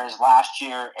whereas last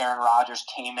year Aaron Rodgers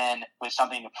came in with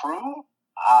something to prove,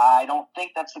 I don't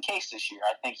think that's the case this year.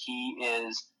 I think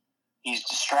he's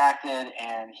distracted,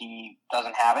 and he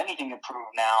doesn't have anything to prove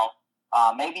now.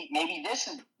 Maybe this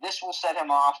will set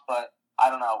him off, but I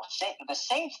don't know. The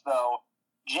Saints, though,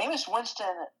 Jameis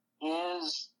Winston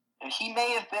he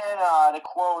may have been, to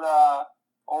quote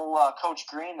Coach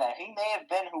Green, that he may have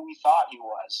been who we thought he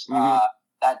was. Mm-hmm.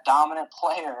 That dominant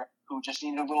player who just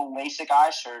needed a little LASIK eye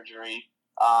surgery,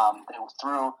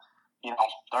 threw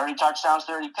 30 touchdowns,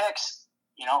 30 picks.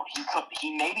 He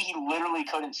literally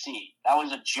couldn't see. That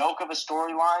was a joke of a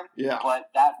storyline, Yeah. but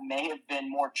that may have been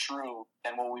more true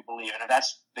than what we believe. And if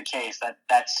that's the case,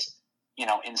 that's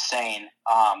insane.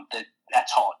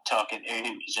 That's all it took. It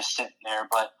was just sitting there.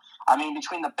 But I mean,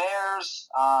 between the Bears,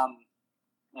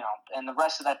 and the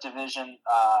rest of that division,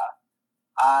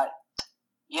 I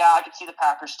could see the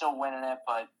Packers still winning it,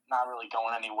 but not really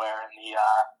going anywhere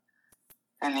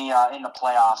in the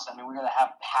playoffs. I mean, we're going to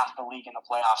have half the league in the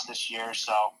playoffs this year,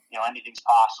 so anything's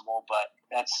possible. But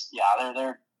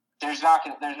there's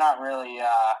not really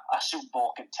a Super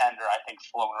Bowl contender, I think,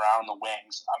 floating around in the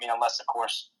wings. I mean, unless of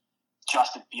course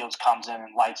Justin Fields comes in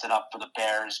and lights it up for the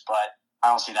Bears, but I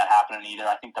don't see that happening either.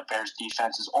 I think the Bears'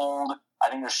 defense is old. I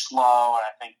think they're slow, and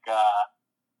I think,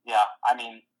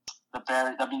 the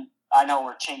Bears. I mean, I know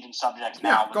we're changing subjects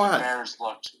now, but the Bears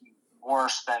looked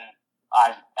worse than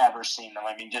I've ever seen them.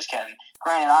 I mean, just kidding.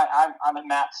 Granted, I'm a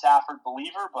Matt Stafford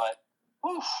believer, but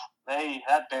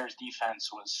that Bears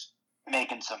defense was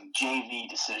making some JV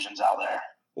decisions out there.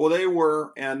 Well, they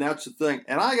were, and that's the thing.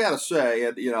 And I got to say,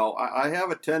 I have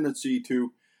a tendency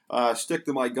to stick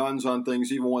to my guns on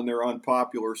things even when they're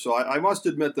unpopular. So I must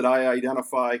admit that I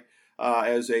identify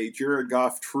as a Jared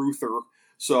Goff truther.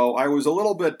 So I was a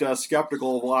little bit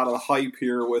skeptical of a lot of the hype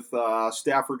here with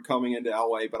Stafford coming into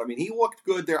LA. But, I mean, he looked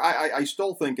good there. I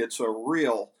still think it's a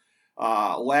real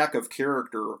lack of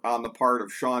character on the part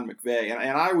of Sean McVay.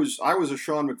 And I was a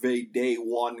Sean McVay day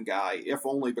one guy, if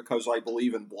only because I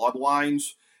believe in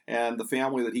bloodlines and the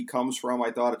family that he comes from. I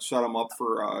thought it set him up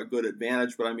for a good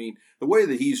advantage. But, I mean, the way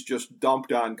that he's just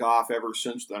dumped on Goff ever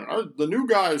since then, the new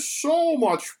guy is so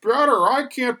much better. I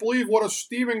can't believe what a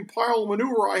steaming pile of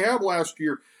maneuver I had last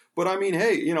year. But, I mean,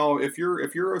 hey, if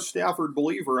you're a Stafford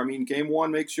believer, I mean, game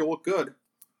one makes you look good.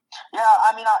 Yeah,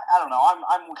 I mean, I don't know.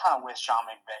 I'm kind of with Sean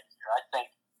McVay here. I think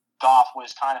Goff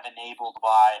was kind of enabled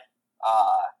by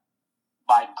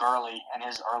Gurley and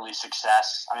his early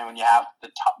success. I mean, when you have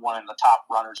one of the top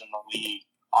runners in the league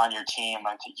on your team,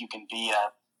 I think you can be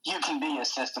a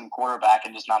system quarterback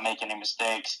and just not make any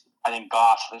mistakes. I think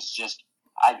Goff was just,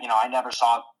 I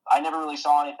never really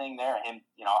saw anything there.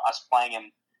 Us playing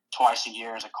him twice a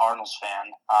year as a Cardinals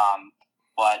fan.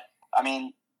 But I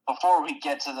mean, before we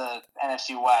get to the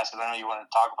NFC West, and I know you want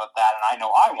to talk about that, and I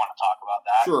know I want to talk about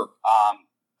that. Sure.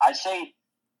 I'd say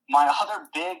my other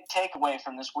big takeaway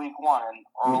from this week one and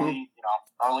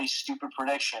early stupid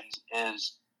predictions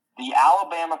is the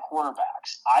Alabama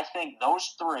quarterbacks. I think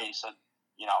those three. So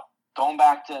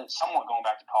somewhat going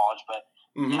back to college, but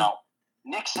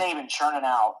Nick Saban churning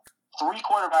out 3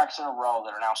 quarterbacks in a row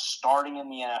that are now starting in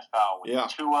the NFL with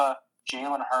Tua,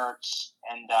 Jalen Hurts,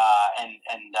 and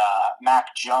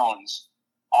Mac Jones,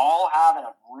 all having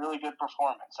a really good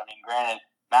performance. I mean, granted,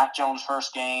 Mac Jones'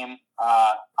 first game,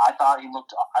 I thought he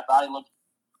looked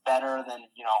better than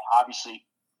obviously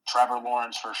Trevor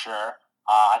Lawrence for sure.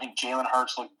 I think Jalen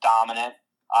Hurts looked dominant.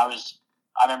 I was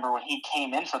I remember when he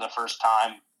came in for the first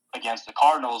time against the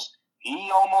Cardinals, he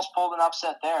almost pulled an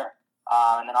upset there.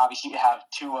 And then obviously you have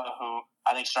Tua, who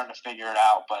I think is starting to figure it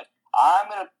out. But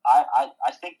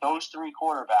I think those three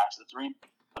quarterbacks,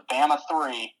 the Bama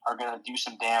three, are gonna do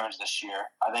some damage this year.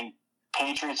 I think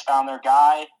Patriots found their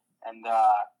guy, and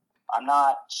I'm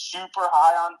not super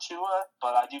high on Tua,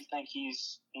 but I do think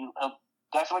he'll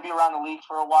definitely be around the league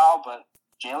for a while. But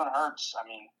Jalen Hurts, I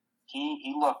mean,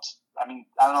 he looked. I mean,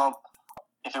 I don't know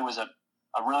if it was a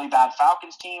really bad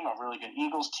Falcons team, a really good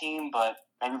Eagles team, but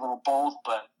maybe a little both.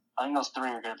 But I think those three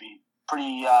are going to be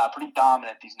pretty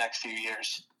dominant these next few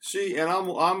years. See, and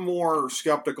I'm more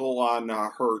skeptical on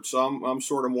Hurts. I'm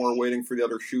sort of more waiting for the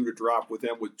other shoe to drop with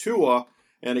him. With Tua,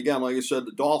 and again, like I said,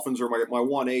 the Dolphins are my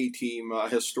 1A team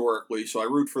historically, so I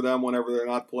root for them whenever they're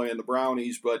not playing the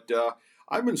Brownies. But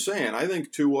I've been saying, I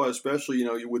think Tua, especially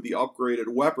with the upgraded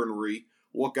weaponry,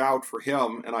 look out for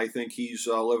him, and I think he's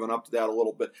living up to that a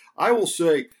little bit. I will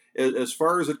say, as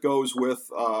far as it goes with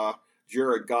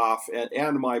Jared Goff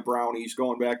and my Brownies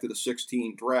going back to the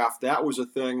 16 draft, that was a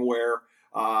thing where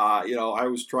I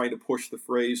was trying to push the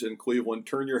phrase in Cleveland,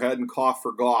 turn your head and cough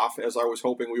for Goff, as I was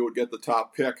hoping we would get the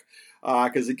top pick.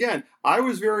 Because, again, I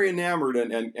was very enamored,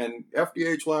 and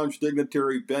FDH Lounge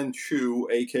dignitary Ben Chu,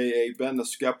 a.k.a. Ben the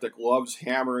Skeptic, loves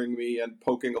hammering me and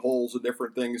poking holes in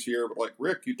different things here. But, like,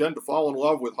 Rick, you tend to fall in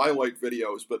love with highlight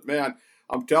videos. But, man,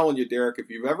 I'm telling you, Derek, if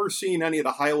you've ever seen any of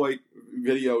the highlight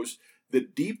videos, the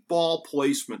deep ball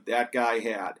placement that guy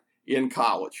had in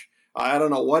college, I don't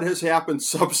know what has happened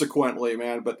subsequently,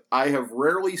 man, but I have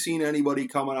rarely seen anybody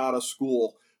coming out of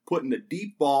school putting a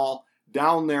deep ball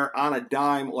down there on a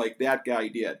dime like that guy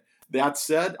did. That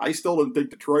said, I still didn't think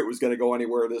Detroit was going to go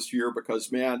anywhere this year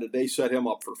because, man, did they set him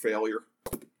up for failure.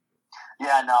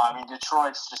 Yeah, no, I mean,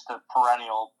 Detroit's just a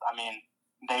perennial. I mean,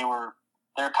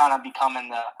 they're kind of becoming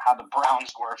how the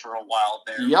Browns were for a while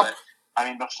there. Yep. But, I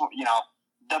mean, before,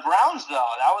 the Browns, though,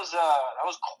 that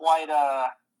was quite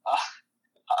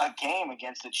a game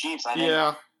against the Chiefs. I think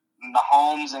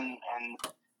Mahomes and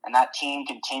that team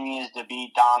continues to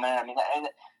be dominant. I mean,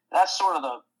 that's sort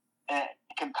of kind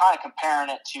of comparing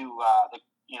it to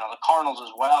the Cardinals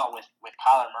as well with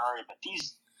Kyler Murray. But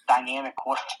these dynamic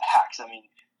quarterbacks, I mean,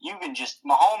 you can just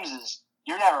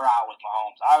you're never out with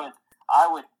Mahomes. I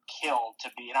would kill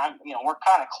to be, and we're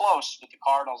kind of close with the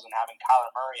Cardinals and having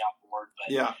Kyler Murray on board.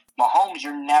 But Mahomes,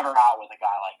 you're never out with a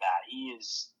guy like that. He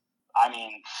is. I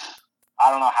mean, I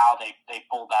don't know how they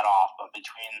pulled that off, but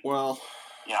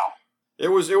It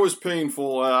was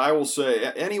painful, I will say.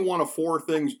 Any one of four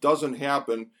things doesn't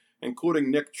happen,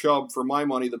 including Nick Chubb, for my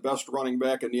money, the best running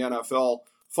back in the NFL,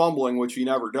 fumbling, which he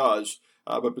never does.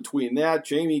 But between that,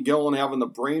 Jamie Gillen having the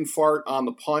brain fart on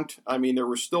the punt, I mean, there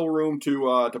was still room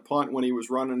to punt when he was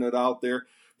running it out there.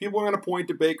 People are going to point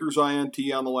to Baker's INT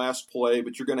on the last play,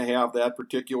 but you're going to have that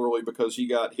particularly because he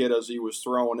got hit as he was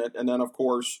throwing it. And then, of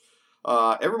course,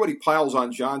 everybody piles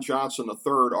on John Johnson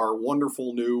III, our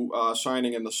wonderful new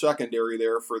signing in the secondary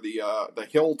there for the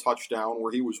Hill touchdown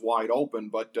where he was wide open.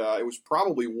 But it was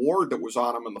probably Ward that was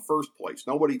on him in the first place.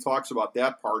 Nobody talks about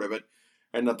that part of it,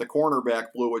 and that the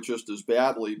cornerback blew it just as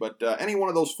badly. But any one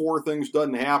of those four things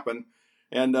doesn't happen,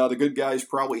 and the good guys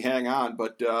probably hang on.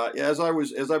 But as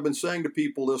I've been saying to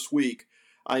people this week,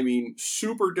 I mean,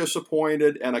 super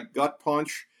disappointed and a gut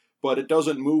punch. But it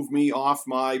doesn't move me off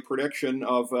my prediction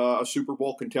of a Super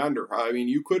Bowl contender. I mean,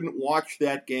 you couldn't watch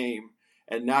that game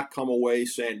and not come away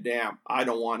saying, damn, I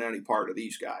don't want any part of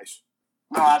these guys.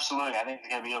 No, absolutely. I think it's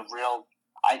going to be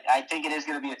I think it is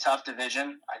going to be a tough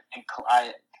division. I think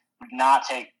I would not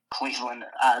take Cleveland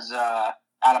as out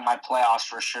of my playoffs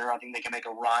for sure. I think they can make a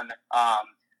run. I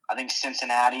think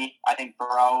Cincinnati, I think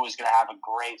Burrow is going to have a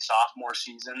great sophomore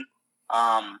season.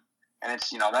 And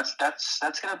it's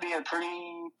that's going to be a pretty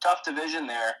tough division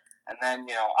there. And then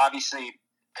obviously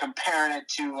comparing it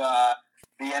to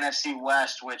the NFC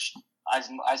West, which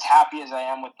as happy as I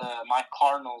am with my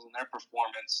Cardinals and their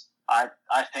performance,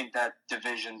 I think that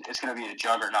division is going to be a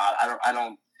juggernaut. I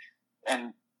don't,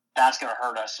 and that's going to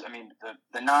hurt us. I mean,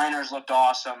 the Niners looked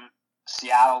awesome.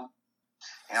 Seattle,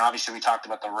 and obviously we talked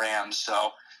about the Rams.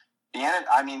 So.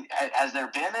 I mean, has there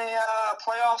been a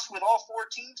playoffs with all four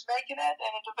teams making it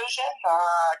in a division?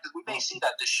 Because we may see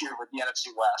that this year with the NFC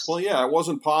West. Well, yeah, it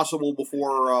wasn't possible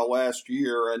before last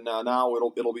year, and now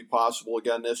it'll be possible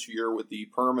again this year with the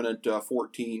permanent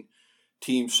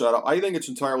 14-team setup. I think it's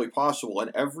entirely possible,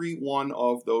 and every one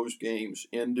of those games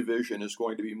in division is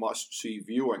going to be must-see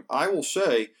viewing. I will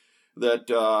say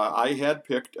that I had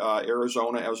picked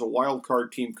Arizona as a wild card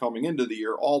team coming into the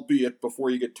year, albeit before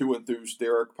you get too enthused,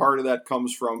 Derek. Part of that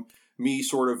comes from me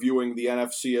sort of viewing the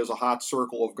NFC as a hot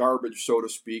circle of garbage, so to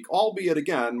speak, albeit,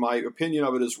 again, my opinion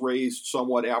of it is raised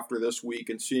somewhat after this week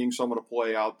and seeing some of the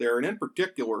play out there. And in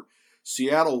particular,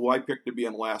 Seattle, who I picked to be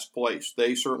in last place,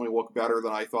 they certainly look better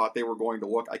than I thought they were going to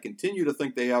look. I continue to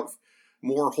think they have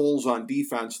more holes on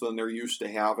defense than they're used to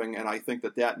having, and I think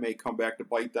that may come back to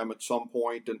bite them at some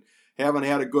point. And haven't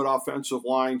had a good offensive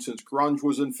line since grunge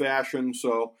was in fashion,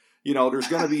 so, there's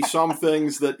going to be some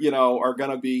things that, are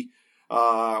going to be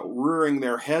rearing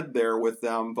their head there with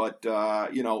them. But,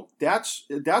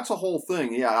 that's a whole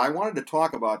thing. Yeah, I wanted to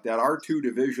talk about that. Our two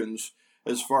divisions,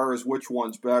 as far as which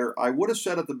one's better. I would have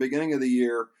said at the beginning of the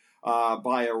year,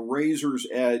 by a razor's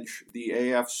edge, the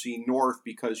AFC North,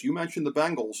 because you mentioned the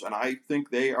Bengals, and I think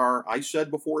I said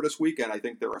before this weekend, I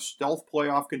think they're a stealth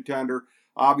playoff contender.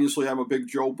 Obviously, I'm a big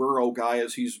Joe Burrow guy,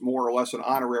 as he's more or less an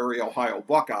honorary Ohio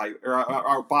Buckeye,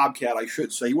 or Bobcat, I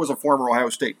should say. He was a former Ohio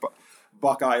State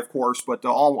Buckeye, of course, but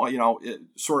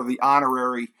sort of the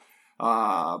honorary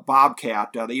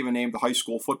Bobcat. They even named the high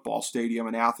school football stadium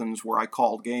in Athens where I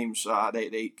called games.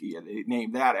 They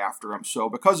named that after him. So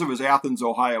because of his Athens,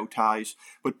 Ohio ties.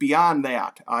 But beyond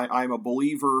that, I'm a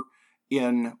believer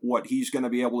in what he's going to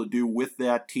be able to do with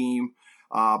that team.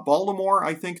 Baltimore,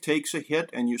 I think, takes a hit,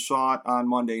 and you saw it on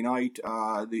Monday night.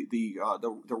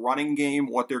 The running game,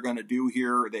 what they're going to do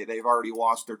here, they've already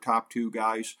lost their top two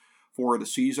guys for the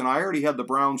season. I already had the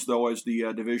Browns, though, as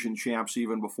the division champs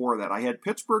even before that. I had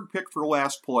Pittsburgh picked for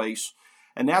last place,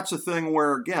 and that's a thing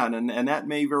where, again, and that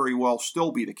may very well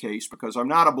still be the case, because I'm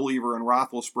not a believer in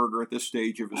Roethlisberger at this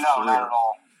stage of his career. Not at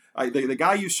all. The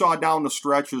guy you saw down the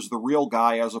stretch is the real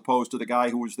guy, as opposed to the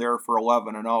guy who was there for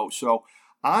 11-0. So,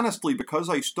 honestly, because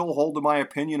I still hold to my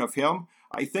opinion of him,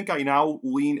 I think I now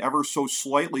lean ever so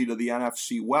slightly to the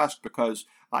NFC West, because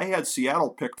I had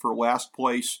Seattle picked for last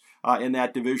place in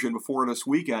that division before this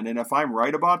weekend, and if I'm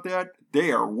right about that,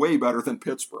 they are way better than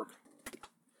Pittsburgh.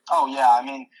 Oh, yeah, I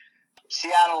mean,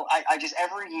 Seattle, I just,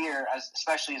 every year,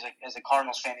 especially as a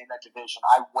Cardinals fan in that division,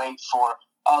 I wait for,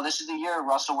 this is the year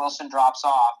Russell Wilson drops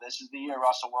off, this is the year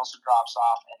Russell Wilson drops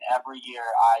off, and every year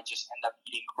I just end up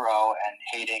eating crow and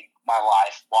hating my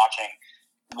life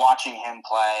watching him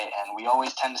play, and we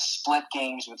always tend to split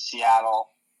games with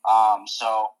Seattle,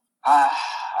 I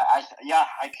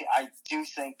do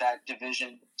think that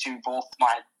division, to both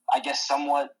my, I guess,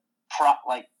 somewhat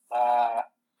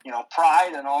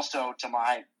pride, and also to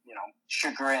my,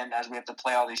 chagrin, as we have to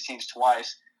play all these teams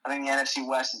twice. I think the NFC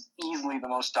West is easily the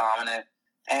most dominant,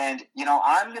 and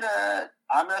I'm gonna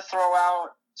throw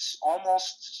out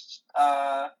almost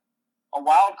a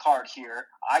wild card here.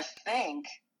 I think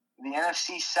the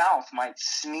NFC South might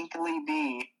sneakily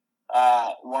be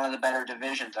one of the better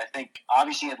divisions. I think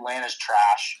obviously Atlanta's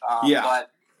trash.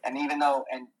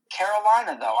 And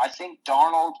Carolina, though, I think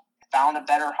Darnold found a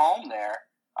better home there.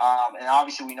 And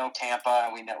obviously we know Tampa,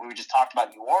 and we just talked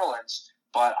about New Orleans,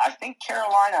 but I think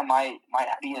Carolina might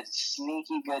be a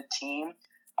sneaky good team.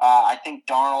 I think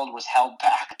Darnold was held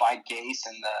back by Gase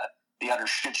and the other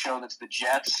shit show that's the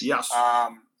Jets. Yes.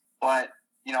 But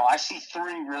I see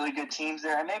three really good teams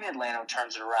there, and maybe Atlanta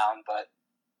turns it around, but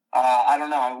I don't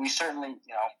know. We certainly,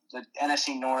 the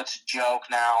NFC North's a joke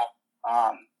now.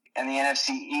 And the NFC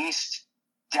East,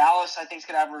 Dallas, I think, is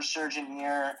going to have a resurgent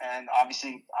year. And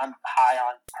obviously, I'm high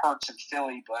on Hurts and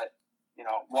Philly, but,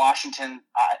 Washington,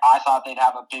 I thought they'd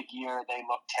have a big year. They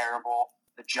look terrible.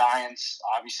 The Giants,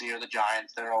 obviously, are the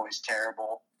Giants. They're always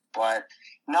terrible. But,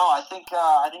 no, I think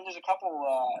there's a couple,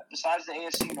 besides the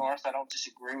AFC North, I don't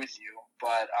disagree with you.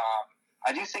 But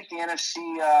I do think the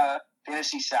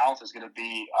NFC South is going to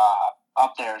be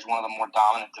up there as one of the more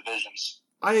dominant divisions.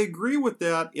 I agree with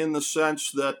that in the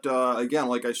sense that, again,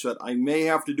 like I said, I may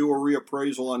have to do a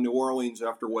reappraisal on New Orleans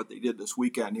after what they did this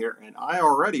weekend here. And I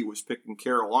already was picking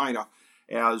Carolina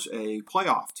as a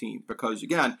playoff team because,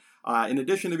 again, in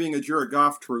addition to being a Jared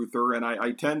Goff truther, and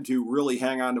I tend to really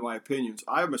hang on to my opinions,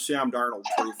 I'm a Sam Darnold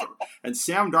truther. And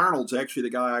Sam Darnold's actually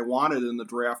the guy I wanted in the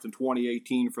draft in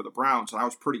 2018 for the Browns. And I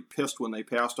was pretty pissed when they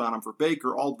passed on him for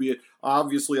Baker, albeit,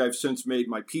 obviously, I've since made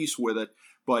my peace with it.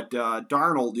 But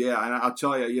Darnold, yeah, and I'll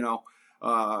tell you,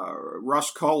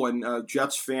 Russ Cohen,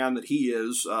 Jets fan that he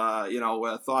is,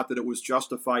 thought that it was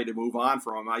justified to move on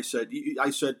from him. I said,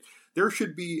 there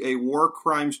should be a war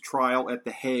crimes trial at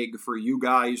The Hague for you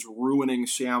guys ruining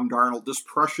Sam Darnold, this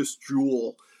precious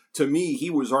jewel. To me, he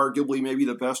was arguably maybe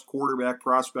the best quarterback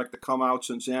prospect to come out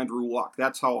since Andrew Luck.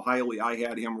 That's how highly I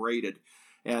had him rated.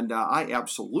 And I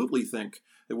absolutely think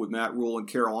that with Matt Rule in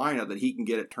Carolina that he can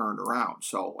get it turned around.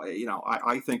 So,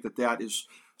 I think that is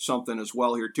something as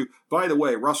well here, too. By the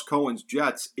way, Russ Cohen's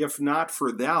Jets, if not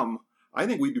for them, I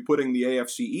think we'd be putting the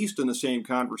AFC East in the same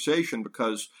conversation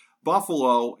because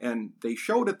Buffalo, and they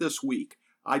showed it this week.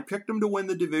 I picked them to win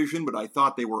the division, but I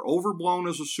thought they were overblown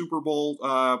as a Super Bowl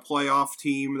playoff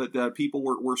team, that people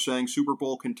were saying Super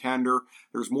Bowl contender.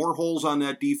 There's more holes on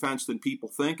that defense than people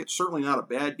think. It's certainly not a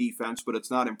bad defense, but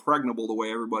it's not impregnable the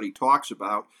way everybody talks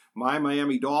about. My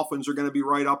Miami Dolphins are going to be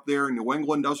right up there. New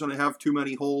England doesn't have too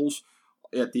many holes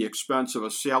at the expense of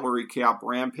a salary cap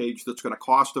rampage that's going to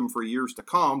cost them for years to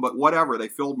come, but whatever, they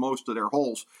filled most of their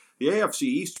holes. The AFC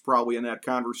East is probably in that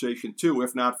conversation too,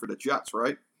 if not for the Jets,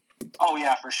 right? Oh,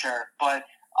 yeah, for sure. But,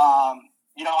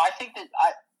 I think that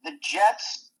the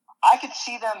Jets, I could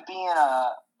see them being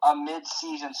a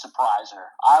mid-season surpriser.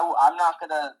 I'm not going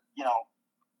to,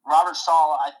 Robert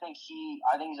Saleh, I think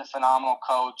he's a phenomenal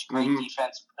coach, great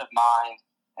defensive mind,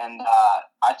 and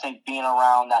I think being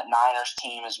around that Niners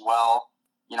team as well,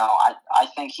 I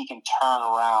think he can turn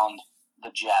around the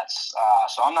Jets.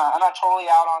 So I'm not totally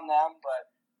out on them,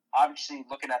 but obviously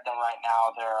looking at them right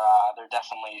now, they're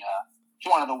definitely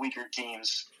one of the weaker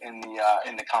teams in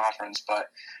the conference. But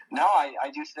no, I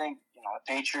do think the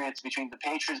Patriots, between the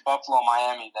Patriots, Buffalo,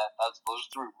 Miami, those are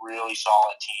three really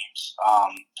solid teams.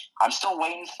 I'm still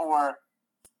waiting for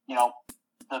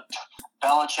the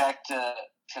Belichick to,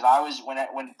 because I was when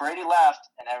Brady left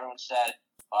and everyone said,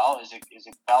 well, was it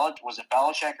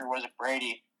Belichick or was it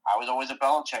Brady? I was always a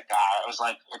Belichick guy. I was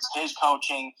like, it's his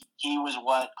coaching. He was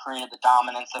what created the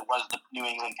dominance that was the New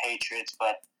England Patriots.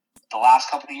 But the last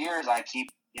couple of years, I keep,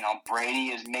 Brady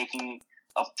is making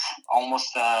almost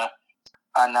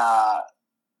an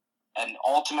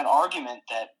ultimate argument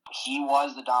that he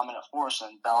was the dominant force,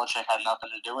 and Belichick had nothing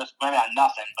to do with. Maybe not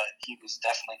nothing, but he was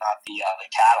definitely not the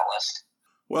catalyst.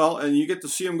 Well, and you get to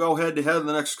see him go head-to-head in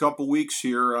the next couple weeks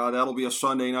here. That'll be a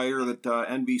Sunday nighter that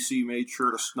NBC made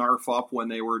sure to snarf up when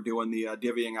they were doing the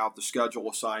divvying out the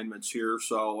schedule assignments here.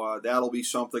 So that'll be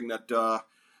something that,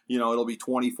 it'll be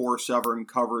 24/7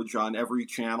 coverage on every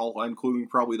channel, including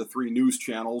probably the 3 news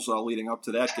channels leading up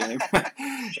to that game.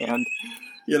 And,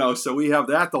 so we have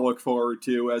that to look forward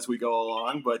to as we go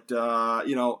along. But,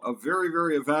 a very,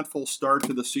 very eventful start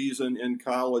to the season in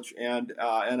college and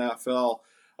NFL.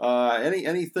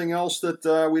 Anything else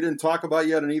that we didn't talk about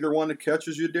yet in either one that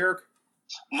catches you, Derek?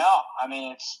 No, I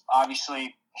mean, it's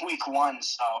obviously week 1,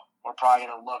 so we're probably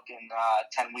going to look in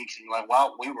 10 weeks and be like,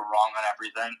 well, we were wrong on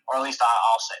everything, or at least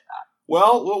I'll say that.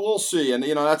 Well, we'll see, and,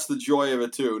 that's the joy of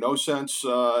it, too. No sense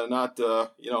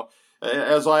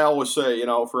as I always say,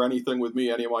 for anything with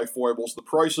me, any of my foibles, the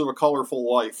price of a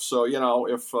colorful life. So,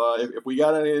 if we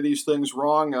got any of these things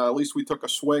wrong, at least we took a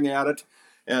swing at it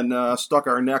and stuck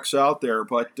our necks out there.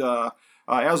 But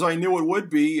as I knew it would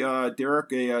be,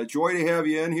 Derek, a joy to have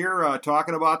you in here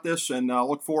talking about this, and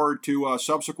look forward to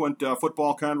subsequent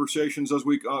football conversations as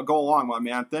we go along, my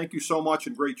man. Thank you so much,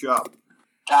 and great job.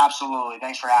 Absolutely.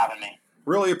 Thanks for having me.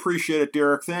 Really appreciate it,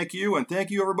 Derek. Thank you, and thank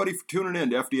you, everybody, for tuning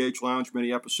in to FDH Lounge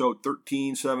Mini Episode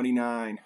 1379.